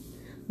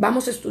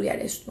 vamos a estudiar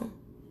esto.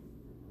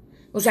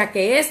 O sea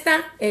que esta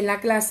es la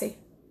clase.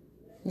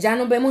 Ya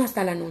nos vemos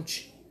hasta la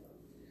noche.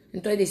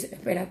 Entonces dice,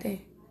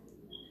 espérate.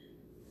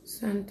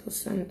 Santo,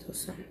 santo,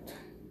 santo.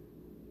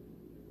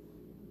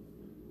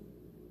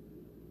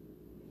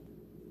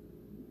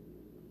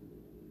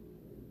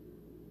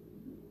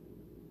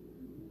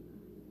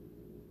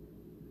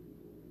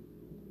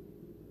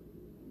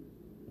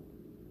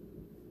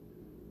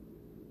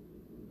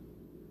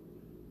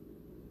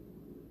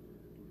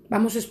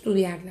 Vamos a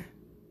estudiarla.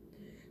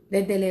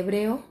 Desde el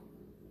hebreo.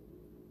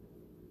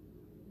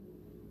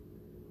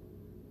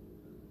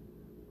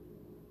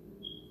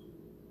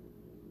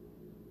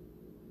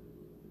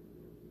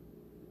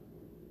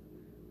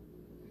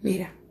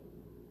 Mira.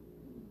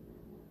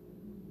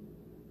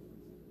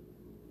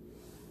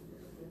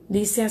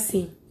 Dice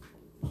así.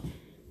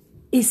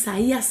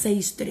 Isaías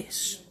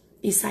 6:3.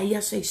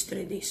 Isaías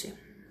 6:3 dice.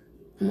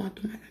 Vamos a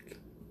tomar aquí.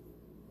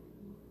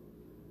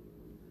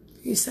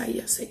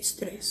 Isaías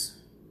 6:3.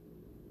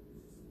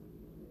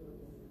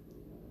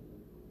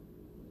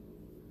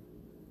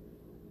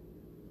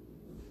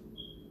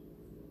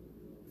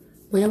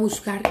 Voy a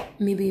buscar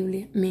mi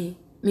Biblia,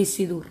 mi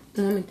Sidur.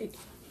 Un momentito.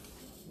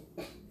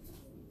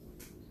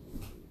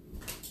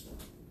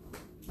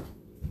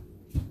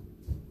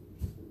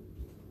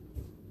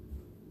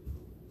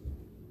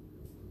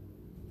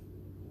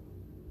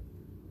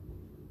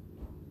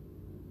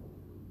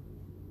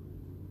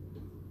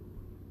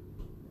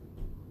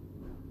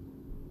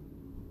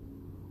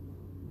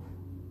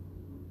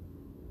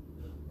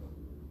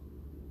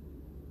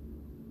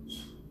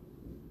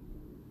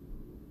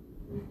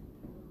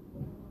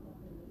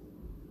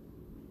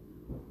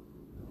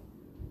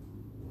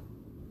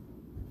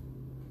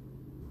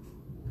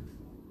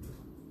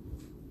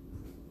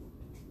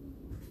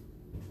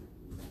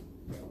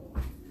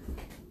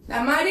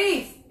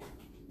 Damaris,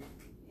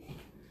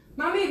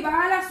 mami,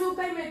 baja el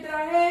azúcar y me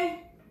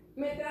trae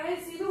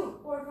el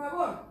sidur, por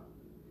favor.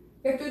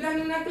 Que estoy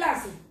dando una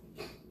clase.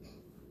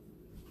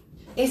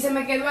 Y se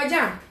me quedó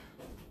allá.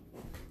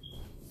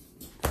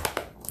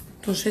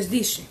 Entonces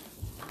dice.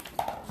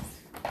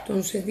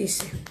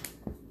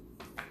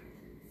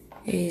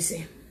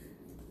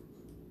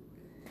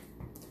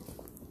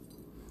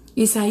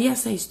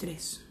 Isaías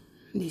 6:3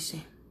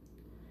 dice.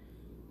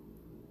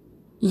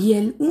 Y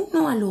el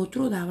uno al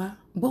otro daba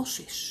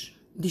voces,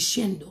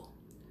 diciendo,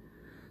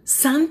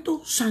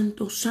 Santo,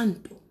 Santo,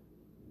 Santo,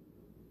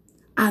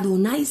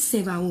 Adonai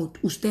Sebaot.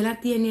 Usted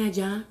la tiene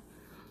allá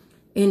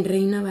en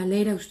Reina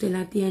Valera, usted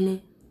la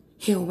tiene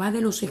Jehová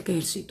de los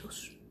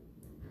ejércitos.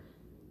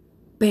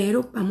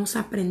 Pero vamos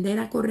a aprender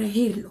a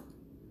corregirlo.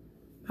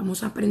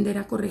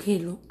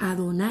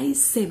 Adonai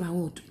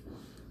Sebaot,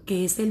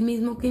 que es el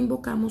mismo que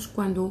invocamos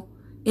cuando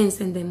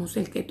encendemos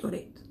el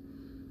Ketoret.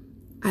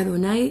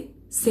 Adonai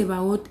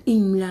Sebaot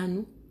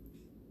Imlanu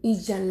y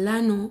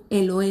Yalano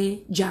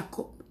Elohe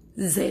Jacob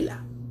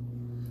Zela.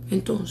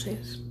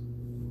 Entonces,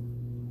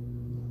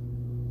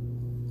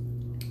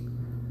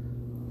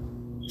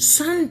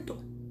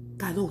 Santo,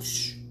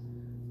 Kadosh,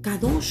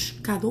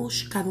 Kadosh,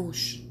 Kadosh,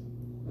 Kadosh,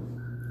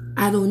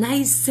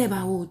 Adonai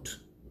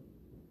Sebaot.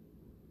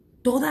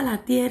 Toda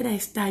la tierra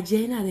está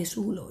llena de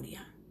su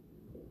gloria.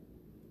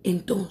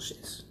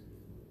 Entonces,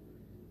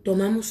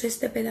 tomamos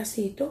este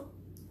pedacito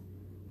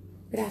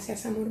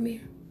Gracias, amor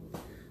mío.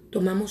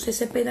 Tomamos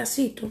ese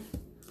pedacito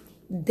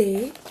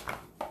de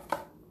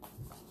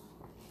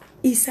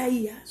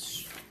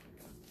Isaías.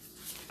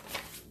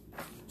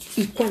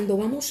 Y cuando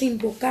vamos a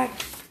invocar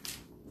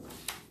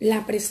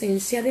la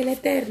presencia del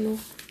Eterno,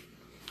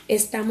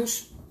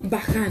 estamos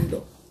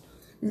bajando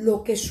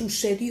lo que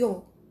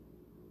sucedió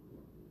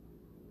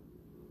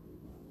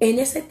en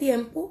ese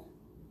tiempo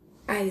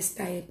a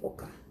esta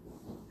época.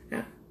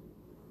 ¿Ah?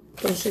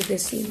 Entonces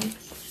decimos: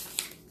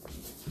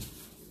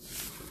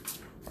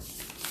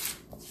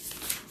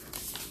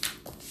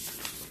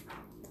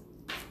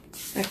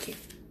 aquí.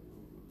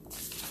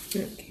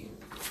 Aquí.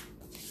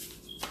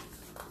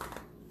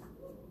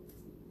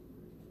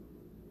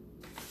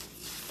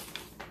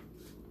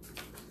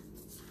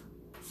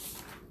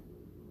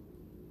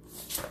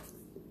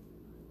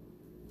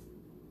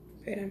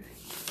 Espérame.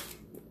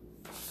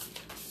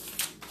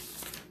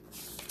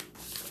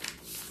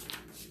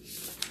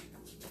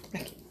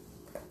 Aquí.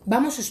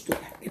 Vamos a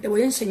estudiar, que te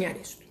voy a enseñar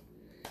esto.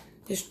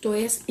 Esto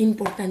es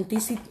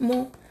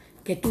importantísimo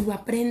que tú lo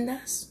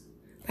aprendas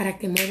para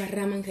que muevas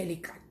rama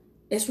angelical.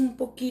 Es un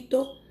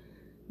poquito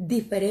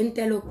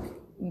diferente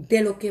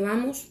de lo que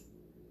vamos,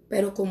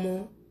 pero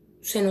como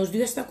se nos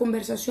dio esta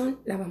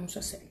conversación, la vamos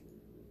a hacer.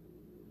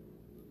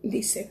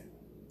 Dice,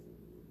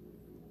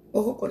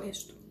 ojo con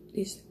esto,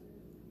 dice.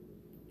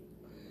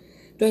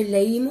 Entonces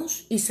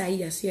leímos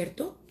Isaías,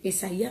 ¿cierto?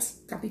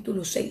 Isaías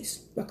capítulo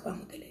 6, lo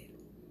acabamos de leer.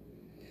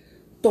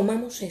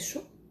 Tomamos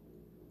eso,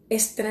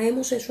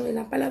 extraemos eso de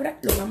la palabra,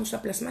 lo vamos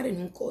a plasmar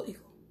en un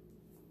código.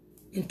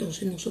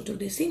 Entonces nosotros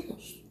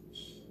decimos: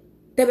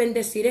 te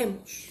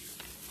bendeciremos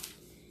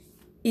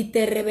y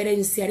te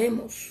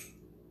reverenciaremos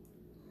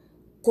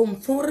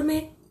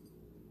conforme,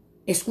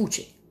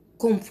 escuche,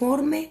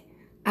 conforme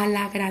a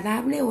la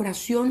agradable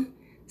oración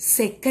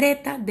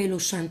secreta de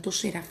los santos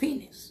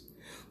serafines.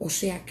 O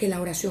sea que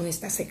la oración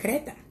está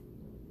secreta.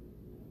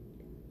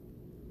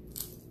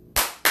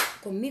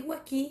 Conmigo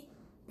aquí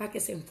para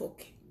que se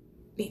enfoque.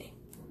 Mire,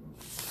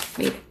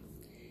 mire.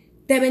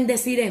 Te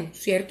bendeciremos,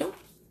 ¿cierto?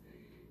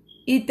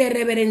 Y te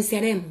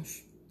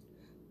reverenciaremos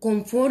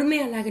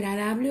conforme a la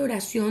agradable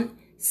oración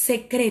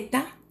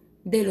secreta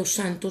de los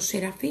santos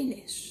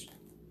serafines.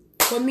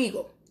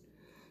 Conmigo,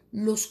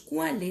 los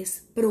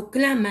cuales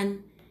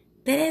proclaman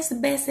 3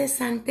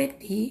 veces ante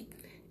ti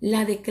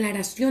la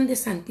declaración de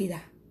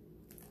santidad.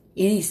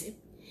 Y dice: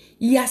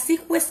 y así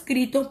fue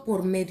escrito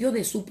por medio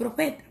de su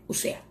profeta. O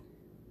sea,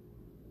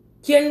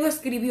 ¿quién lo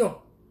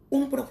escribió?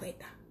 Un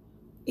profeta.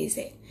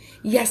 Dice: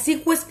 y así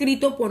fue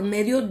escrito por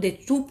medio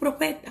de su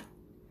profeta.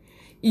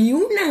 Y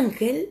un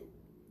ángel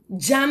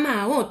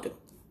llama a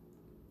otro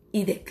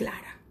y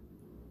declara.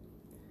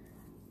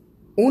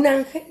 Un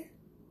ángel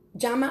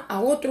llama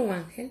a otro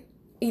ángel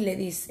y le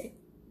dice: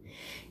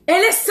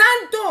 Él es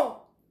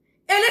santo,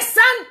 Él es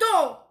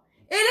santo,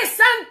 Él es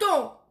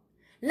santo.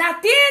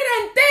 La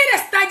tierra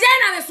entera está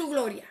llena de su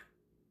gloria.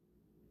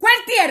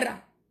 ¿Cuál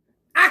tierra?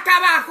 Acá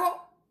abajo.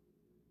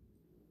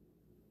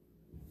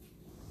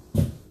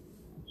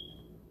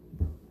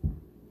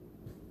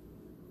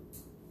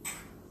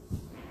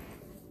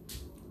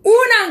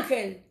 Un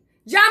ángel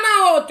llama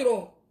a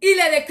otro y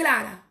le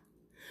declara: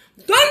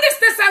 ¿dónde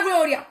está esa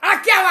gloria?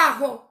 Aquí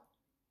abajo.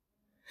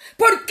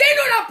 ¿Por qué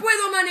no la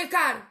puedo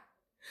manejar?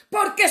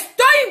 Porque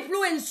estoy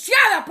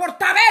influenciada por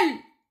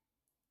Tabel.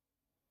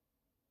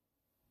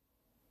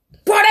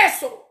 Por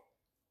eso,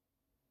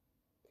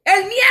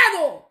 el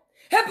miedo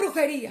es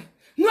brujería,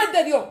 no es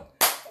de Dios.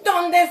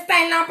 ¿Dónde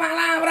está en la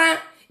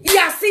palabra? Y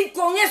así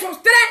con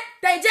esos 3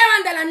 te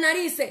llevan de las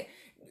narices.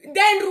 De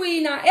en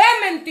ruina,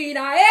 es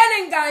mentira,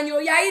 es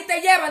engaño. Y ahí te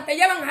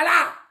llevan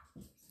jalá.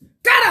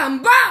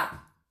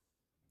 ¡Caramba!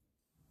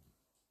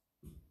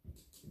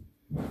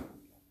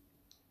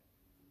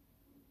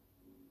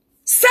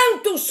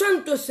 Santo,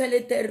 santo es el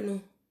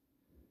Eterno.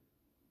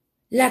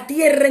 La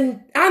tierra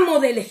amo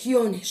de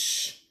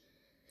legiones.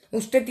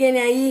 Usted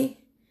tiene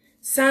ahí: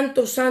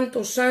 santo,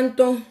 santo,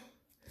 santo.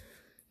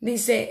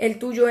 Dice, el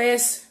tuyo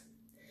es.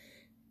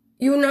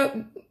 Y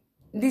una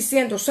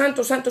diciendo: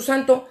 santo, santo,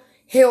 santo,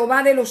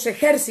 Jehová de los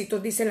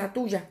ejércitos, dice la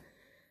tuya.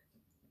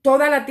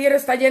 Toda la tierra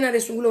está llena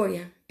de su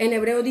gloria. En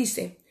hebreo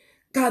dice: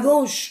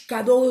 Kadosh,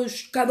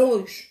 Kadosh,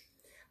 Kadosh,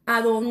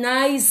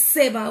 Adonai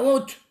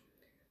Sebaot,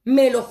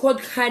 Melohot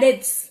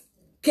Haaretz,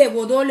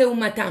 Kebodó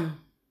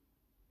Leumatam.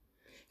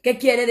 ¿Qué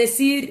quiere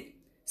decir?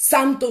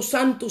 Santo,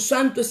 santo,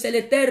 santo es el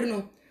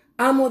Eterno,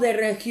 amo de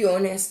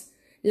regiones.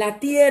 La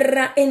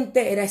tierra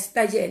entera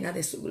está llena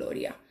de su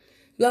gloria.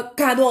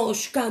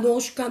 Kadosh,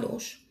 Kadosh,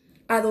 Kadosh,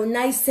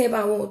 Adonai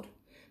Sebaot,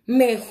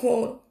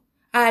 mejor,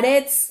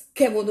 Haaretz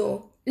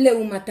Kebodó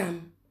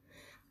Leumatam.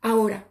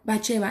 Ahora,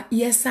 Batsheva,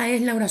 ¿y esa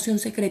es la oración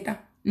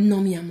secreta? No,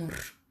 mi amor.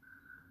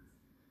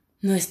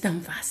 No es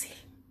tan fácil.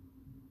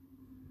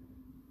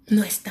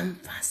 No es tan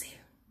fácil.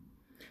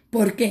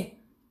 ¿Por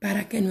qué?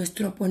 Para que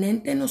nuestro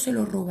oponente no se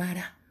lo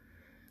robara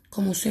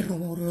como se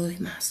robó lo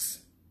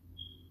demás.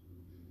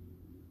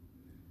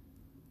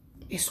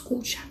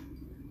 Escucha.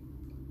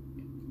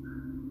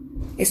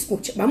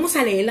 Escucha. Vamos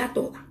a leerla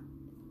toda.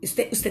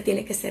 Usted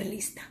tiene que ser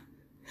lista.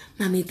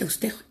 Mamita,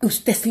 usted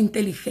es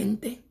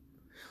inteligente.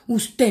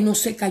 Usted no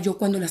se cayó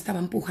cuando la estaba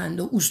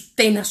empujando.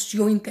 Usted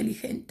nació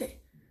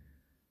inteligente.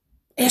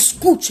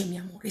 Escuche, mi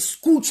amor,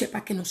 escuche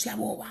para que no sea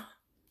boba.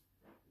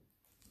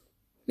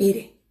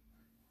 Mire,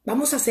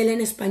 vamos a hacerla en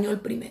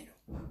español primero.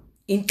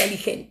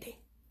 Inteligente,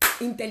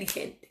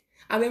 inteligente.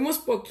 Habemos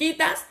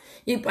poquitas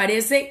y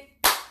parece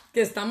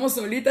que estamos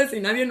solitas y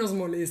nadie nos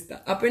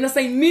molesta. Apenas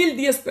hay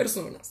 1010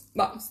 personas.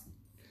 Vamos,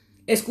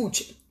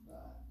 escuche.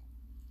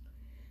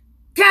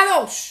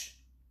 Kadosh,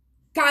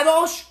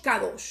 Kadosh,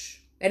 Kadosh,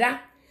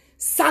 ¿verdad?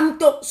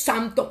 Santo,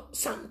 santo,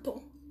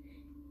 santo.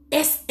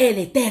 Es el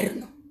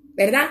eterno,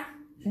 ¿verdad?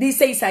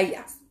 Dice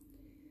Isaías.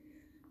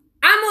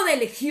 Amo de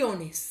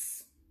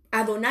legiones,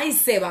 Adonai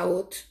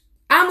Sebaot,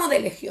 amo de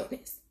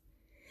legiones.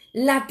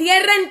 La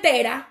tierra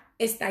entera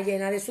está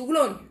llena de su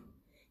gloria.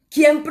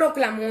 ¿Quién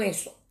proclamó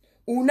eso?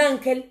 Un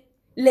ángel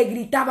le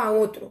gritaba a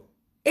otro.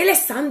 Él es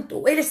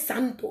santo, Él es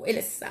santo, Él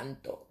es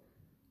santo.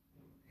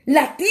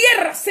 La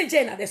tierra se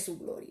llena de su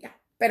gloria.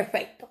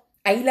 Perfecto.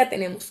 Ahí la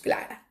tenemos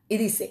clara. Y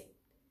dice,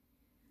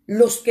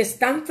 los que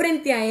están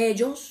frente a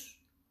ellos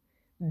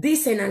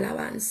dicen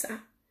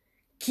alabanza.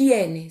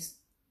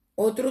 ¿Quiénes?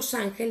 Otros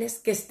ángeles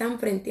que están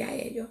frente a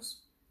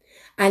ellos.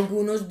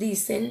 Algunos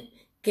dicen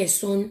que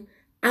son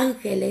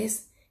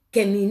ángeles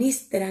que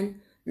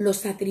ministran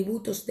los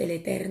atributos del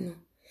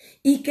Eterno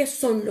y que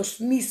son los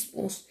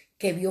mismos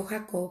que vio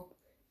Jacob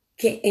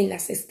que en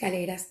las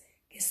escaleras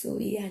que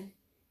subían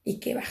y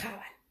que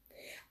bajaban.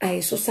 A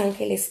esos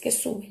ángeles que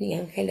suben y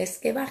ángeles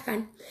que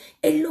bajan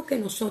es lo que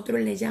nosotros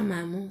le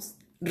llamamos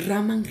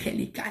rama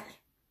angelical,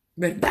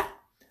 ¿verdad?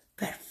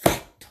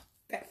 Perfecto,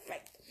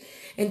 perfecto.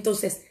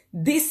 Entonces,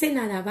 dicen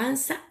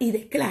alabanza y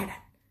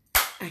declaran.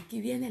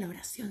 Aquí viene la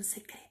oración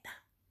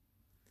secreta.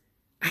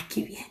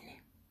 Aquí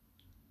viene.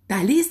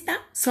 ¿Está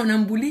lista,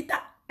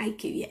 sonambulita?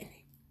 Aquí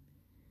viene.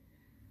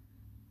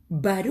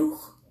 Baruch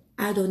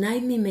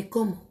Adonai mi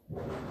mekomo,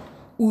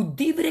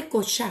 udibre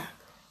koshah,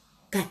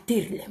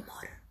 katir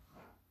lemor.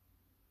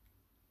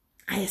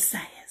 A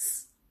esa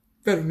es.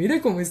 Pero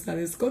mire cómo está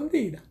de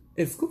escondida.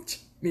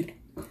 Escuche,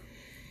 mire.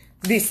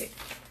 Dice,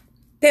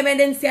 te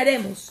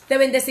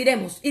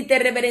bendeciremos y te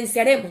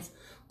reverenciaremos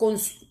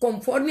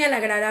conforme a la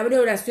agradable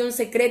oración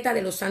secreta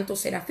de los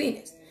santos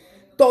serafines.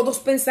 Todos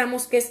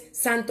pensamos que es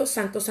santo,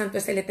 santo, santo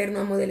es el eterno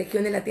amo de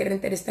legiones, la tierra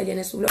entera está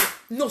llena de su gloria.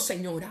 No,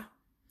 señora,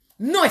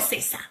 no es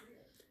esa.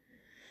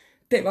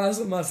 Te vas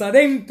más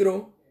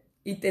adentro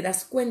y te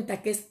das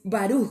cuenta que es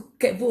Baruch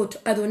Kevot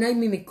Adonai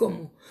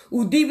Mimikomo,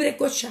 Udibre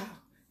Koshah,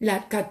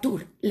 la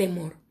Katur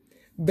Lemor.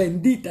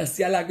 Bendita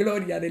sea la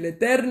gloria del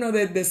Eterno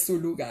desde su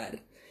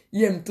lugar.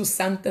 Y en tus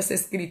santas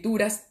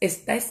escrituras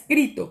está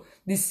escrito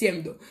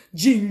diciendo,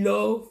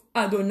 Yilov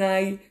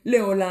Adonai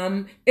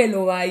Leolam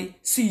Elohai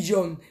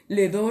Sillón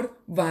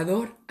Ledor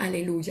Vador.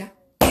 Aleluya.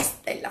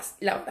 Esta es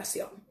la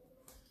oración.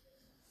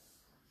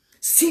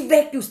 Si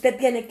ve que usted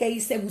tiene que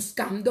irse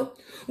buscando,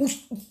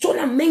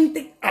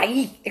 solamente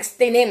ahí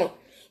tenemos.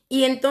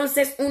 Y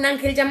entonces un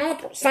ángel llama a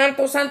otro,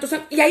 santo, santo,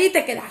 santo, y ahí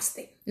te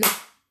quedaste. No,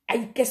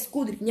 hay que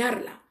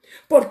escudriñarla.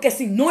 Porque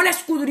si no la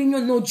escudriño,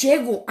 no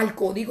llego al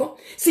código.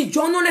 Si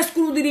yo no la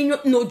escudriño,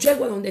 no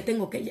llego a donde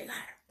tengo que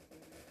llegar.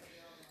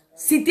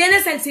 Si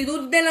tienes el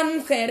sidur de la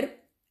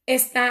mujer,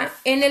 está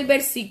en el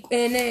versículo,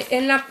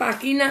 en la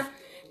página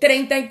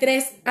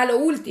 33 a lo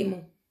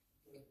último.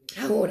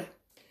 Ahora,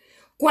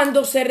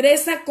 cuando se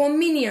reza con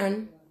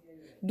Minyan,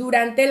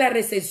 durante la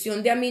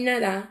recepción de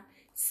Aminadá,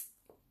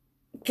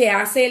 que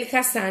hace el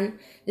Hasán,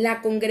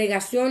 la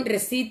congregación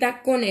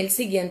recita con el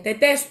siguiente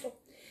texto.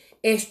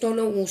 Esto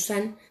lo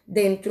usan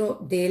dentro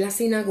de la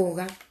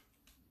sinagoga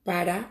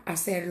para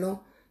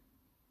hacerlo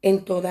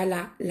en toda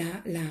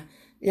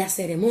la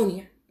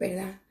ceremonia,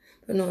 ¿verdad?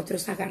 Pero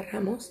nosotros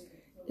agarramos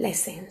la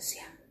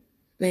esencia,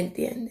 ¿me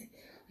entiende?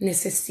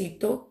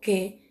 Necesito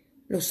que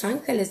los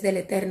ángeles del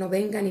Eterno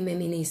vengan y me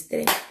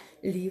ministren.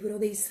 Libro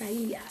de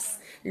Isaías,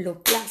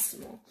 lo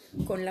plasmo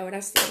con la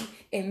oración,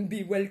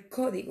 envío el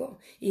código,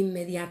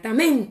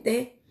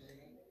 inmediatamente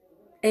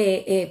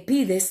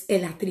pides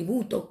el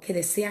atributo que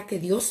desea que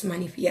Dios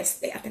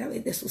manifieste a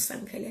través de sus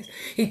ángeles.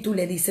 Y tú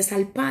le dices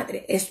al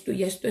Padre, esto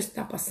y esto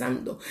está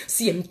pasando,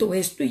 siento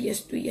esto y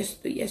esto y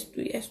esto y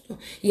esto y esto.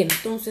 Y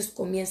entonces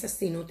comienzas,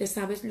 si no te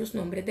sabes los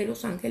nombres de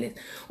los ángeles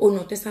o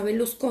no te sabes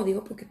los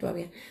códigos, porque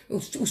todavía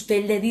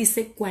usted le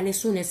dice cuál es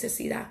su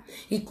necesidad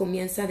y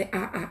comienza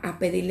a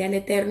pedirle al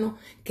Eterno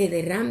que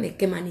derrame,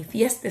 que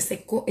manifieste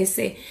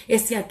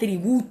ese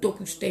atributo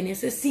que usted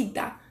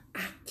necesita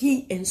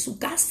aquí en su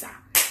casa.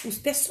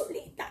 Usted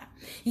solita.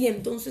 Y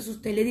entonces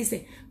usted le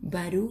dice,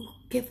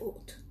 Baruch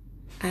Kevot,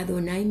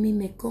 Adonai mi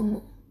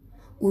mekomo,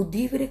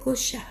 udibre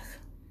koshah,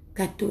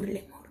 katur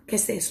lemor. ¿Qué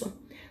es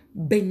eso?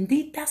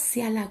 Bendita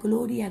sea la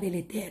gloria del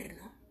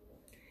Eterno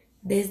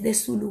desde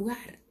su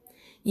lugar.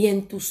 Y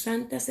en tus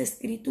santas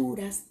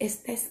escrituras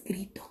está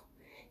escrito,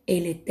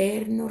 el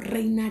Eterno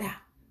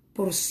reinará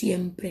por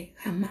siempre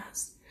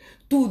jamás.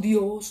 Tu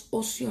Dios,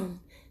 oh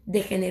Sión,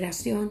 de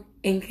generación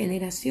en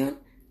generación.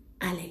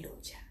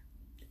 Aleluya.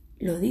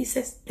 Lo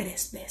dices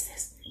 3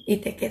 veces y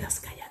te quedas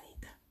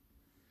calladita.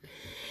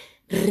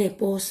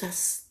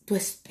 reposas tu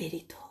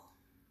espíritu,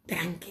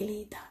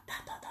 tranquilita,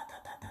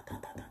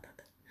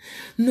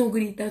 no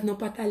gritas, no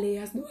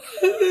pataleas, no.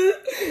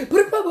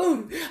 Por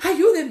favor,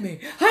 ayúdenme,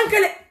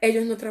 ángale.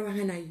 Ellos no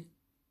trabajan ahí,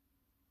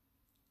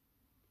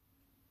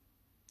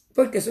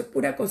 porque eso es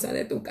pura cosa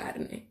de tu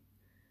carne.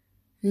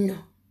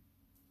 No.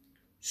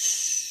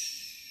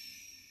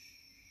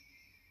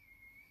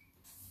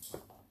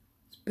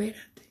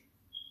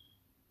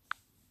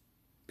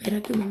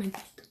 Espérate un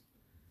momentito.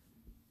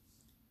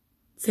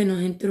 Se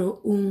nos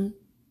entró un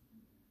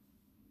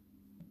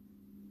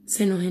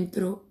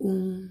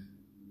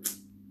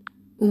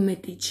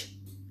metiche.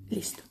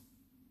 Listo.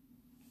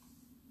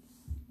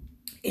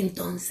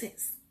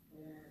 Entonces,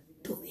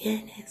 tú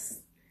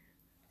vienes,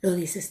 lo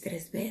dices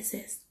 3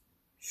 veces.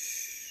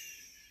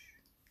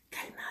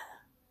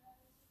 Calmada.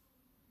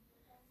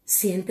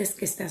 Sientes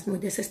que estás muy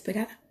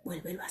desesperada,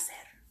 vuélvelo a hacer.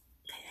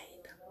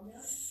 Calladita.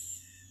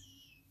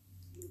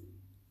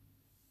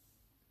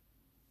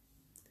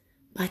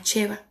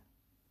 Batsheva,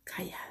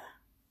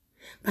 callada.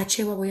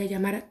 Batsheva, voy a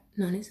llamar.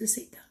 No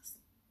necesitas.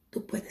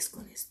 Tú puedes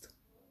con esto.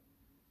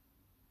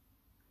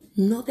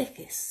 No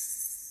dejes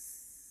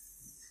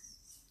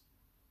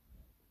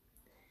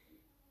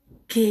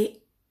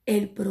que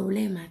el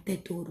problema te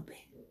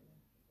turbe.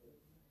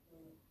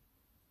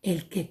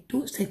 El que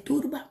tú se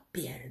turba,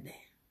 pierde.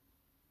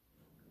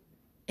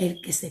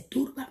 El que se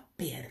turba,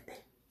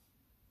 pierde.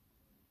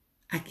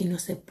 Aquí no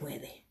se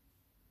puede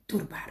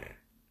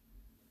turbar.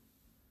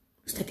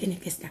 Usted tiene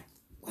que estar.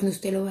 Cuando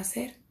usted lo va a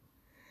hacer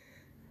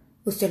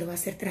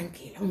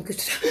tranquilo. Aunque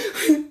usted...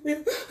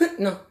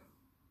 No.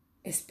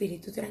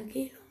 Espíritu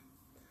tranquilo.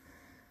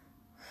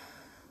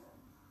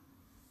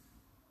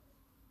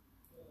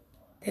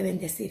 Te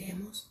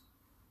bendeciremos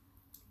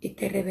y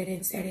te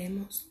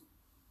reverenciaremos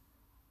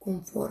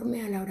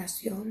conforme a la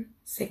oración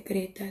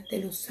secreta de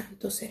los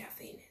santos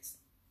serafines.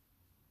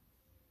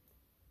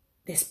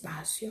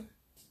 Despacio,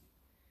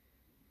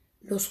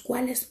 los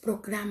cuales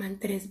proclaman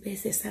 3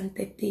 veces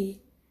ante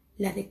ti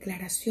la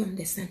declaración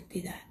de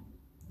santidad.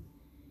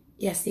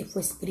 Y así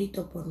fue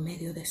escrito por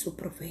medio de su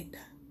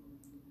profeta.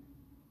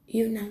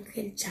 Y un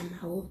ángel llama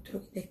a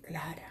otro y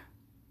declara: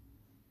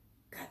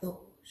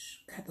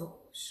 Kadosh,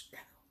 Kadosh,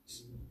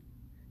 Kadosh.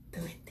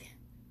 Vete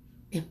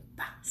en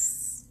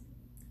paz.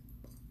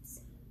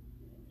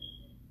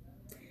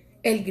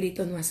 El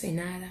grito no hace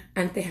nada,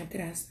 antes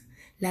atrás,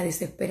 la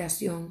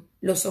desesperación,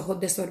 los ojos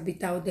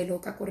desorbitados de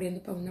loca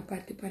corriendo para una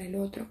parte y para el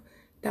otro,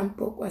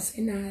 tampoco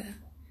hace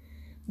nada.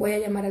 Voy a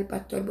llamar al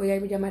pastor, voy a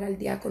llamar al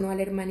diácono, a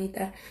la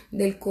hermanita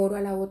del coro,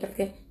 a la otra,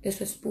 que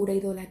eso es pura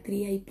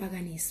idolatría y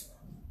paganismo.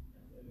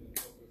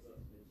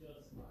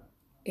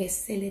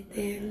 Es el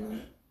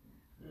eterno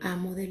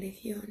amo de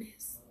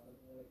legiones.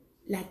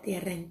 La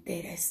tierra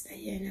entera está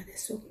llena de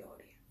su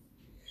gloria.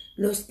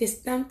 Los que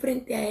están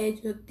frente a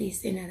ellos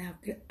dicen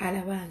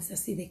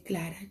alabanzas y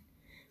declaran: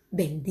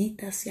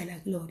 bendita sea la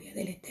gloria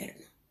del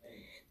Eterno.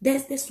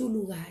 Desde su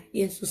lugar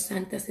y en sus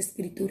santas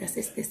escrituras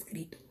está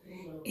escrito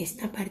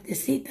esta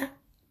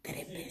partecita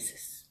 3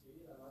 veces.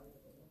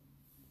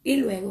 Y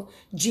luego,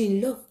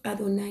 Jinlov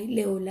Adonai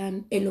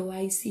Leolam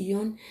Elohai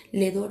Sion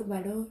Ledor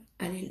Valor,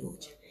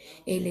 aleluya.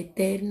 El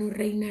Eterno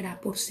reinará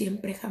por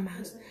siempre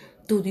jamás.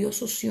 Tu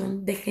Dios, oh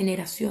Sion, de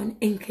generación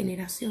en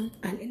generación,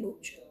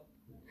 aleluya.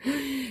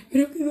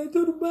 Pero quedé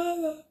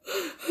turbada.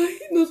 Ay,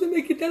 no se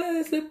me quita la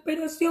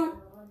desesperación.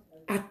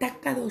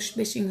 Atakadosh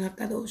Beshin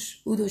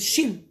Hakadosh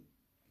Udoshim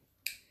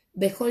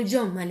Bejol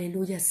Yom,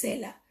 aleluya,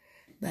 Sela.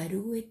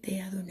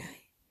 Baruete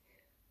Adonai.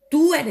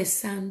 Tú eres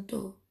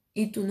santo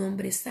y tu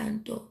nombre es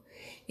santo,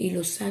 y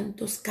los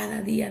santos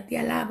cada día te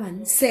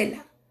alaban,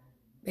 Sela.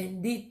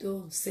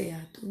 Bendito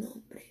sea tu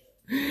nombre.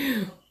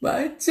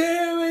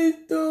 Batsheva,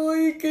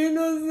 estoy que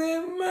no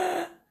sé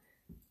más.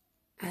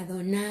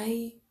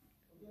 Adonai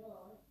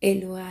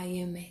Elohai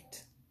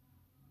Emet.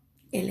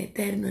 El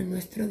Eterno es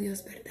nuestro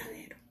Dios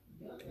verdadero.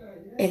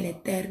 El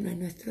Eterno es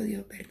nuestro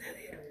Dios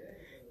verdadero.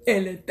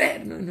 El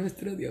Eterno es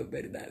nuestro Dios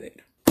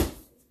verdadero.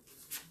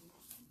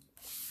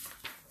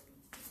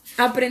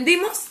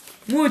 Aprendimos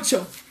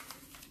mucho.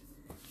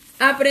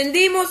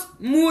 Aprendimos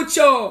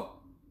mucho.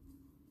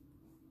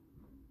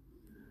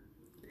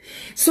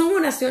 Son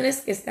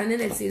oraciones que están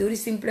en el Sidur y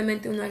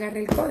simplemente uno agarra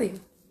el código,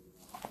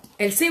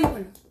 el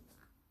símbolo.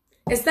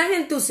 Están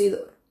en tu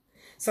Sidur.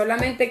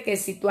 Solamente que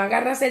si tú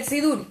agarras el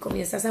Sidur y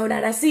comienzas a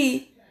orar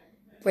así,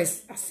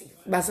 pues así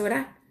vas a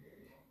orar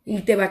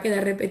y te va a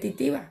quedar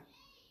repetitiva.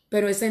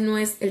 Pero ese no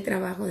es el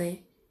trabajo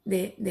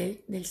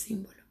del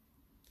símbolo,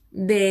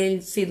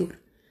 del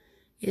Sidur.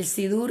 El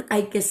Sidur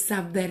hay que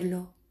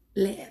saberlo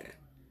leer,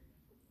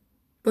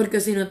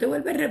 porque si no te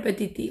vuelve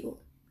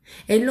repetitivo.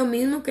 Es lo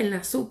mismo que en la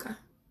azúcar.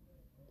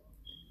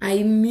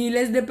 Hay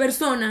miles de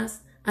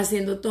personas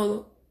haciendo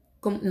todo.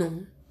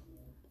 No,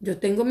 yo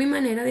tengo mi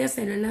manera de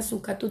hacerlo en la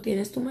azúcar, tú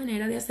tienes tu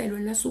manera de hacerlo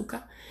en la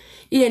azúcar.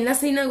 Y en la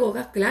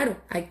sinagoga,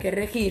 claro, hay que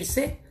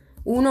regirse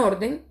un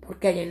orden,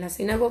 porque allá en la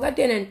sinagoga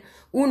tienen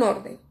un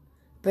orden.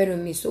 Pero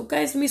en mi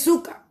azúcar es mi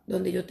azúcar,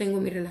 donde yo tengo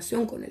mi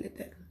relación con el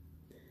Eterno.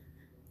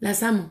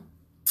 Las amo.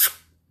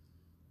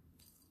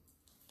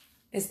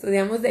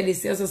 Estudiamos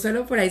delicioso.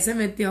 Solo por ahí se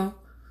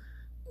metió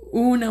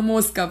una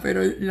mosca,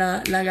 pero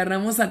la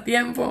agarramos a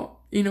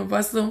tiempo y no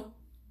pasó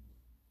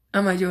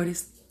a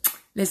mayores.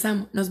 Les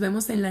amo. Nos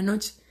vemos en la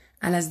noche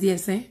a las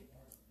 10, ¿eh?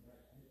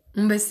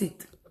 Un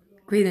besito.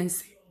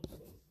 Cuídense.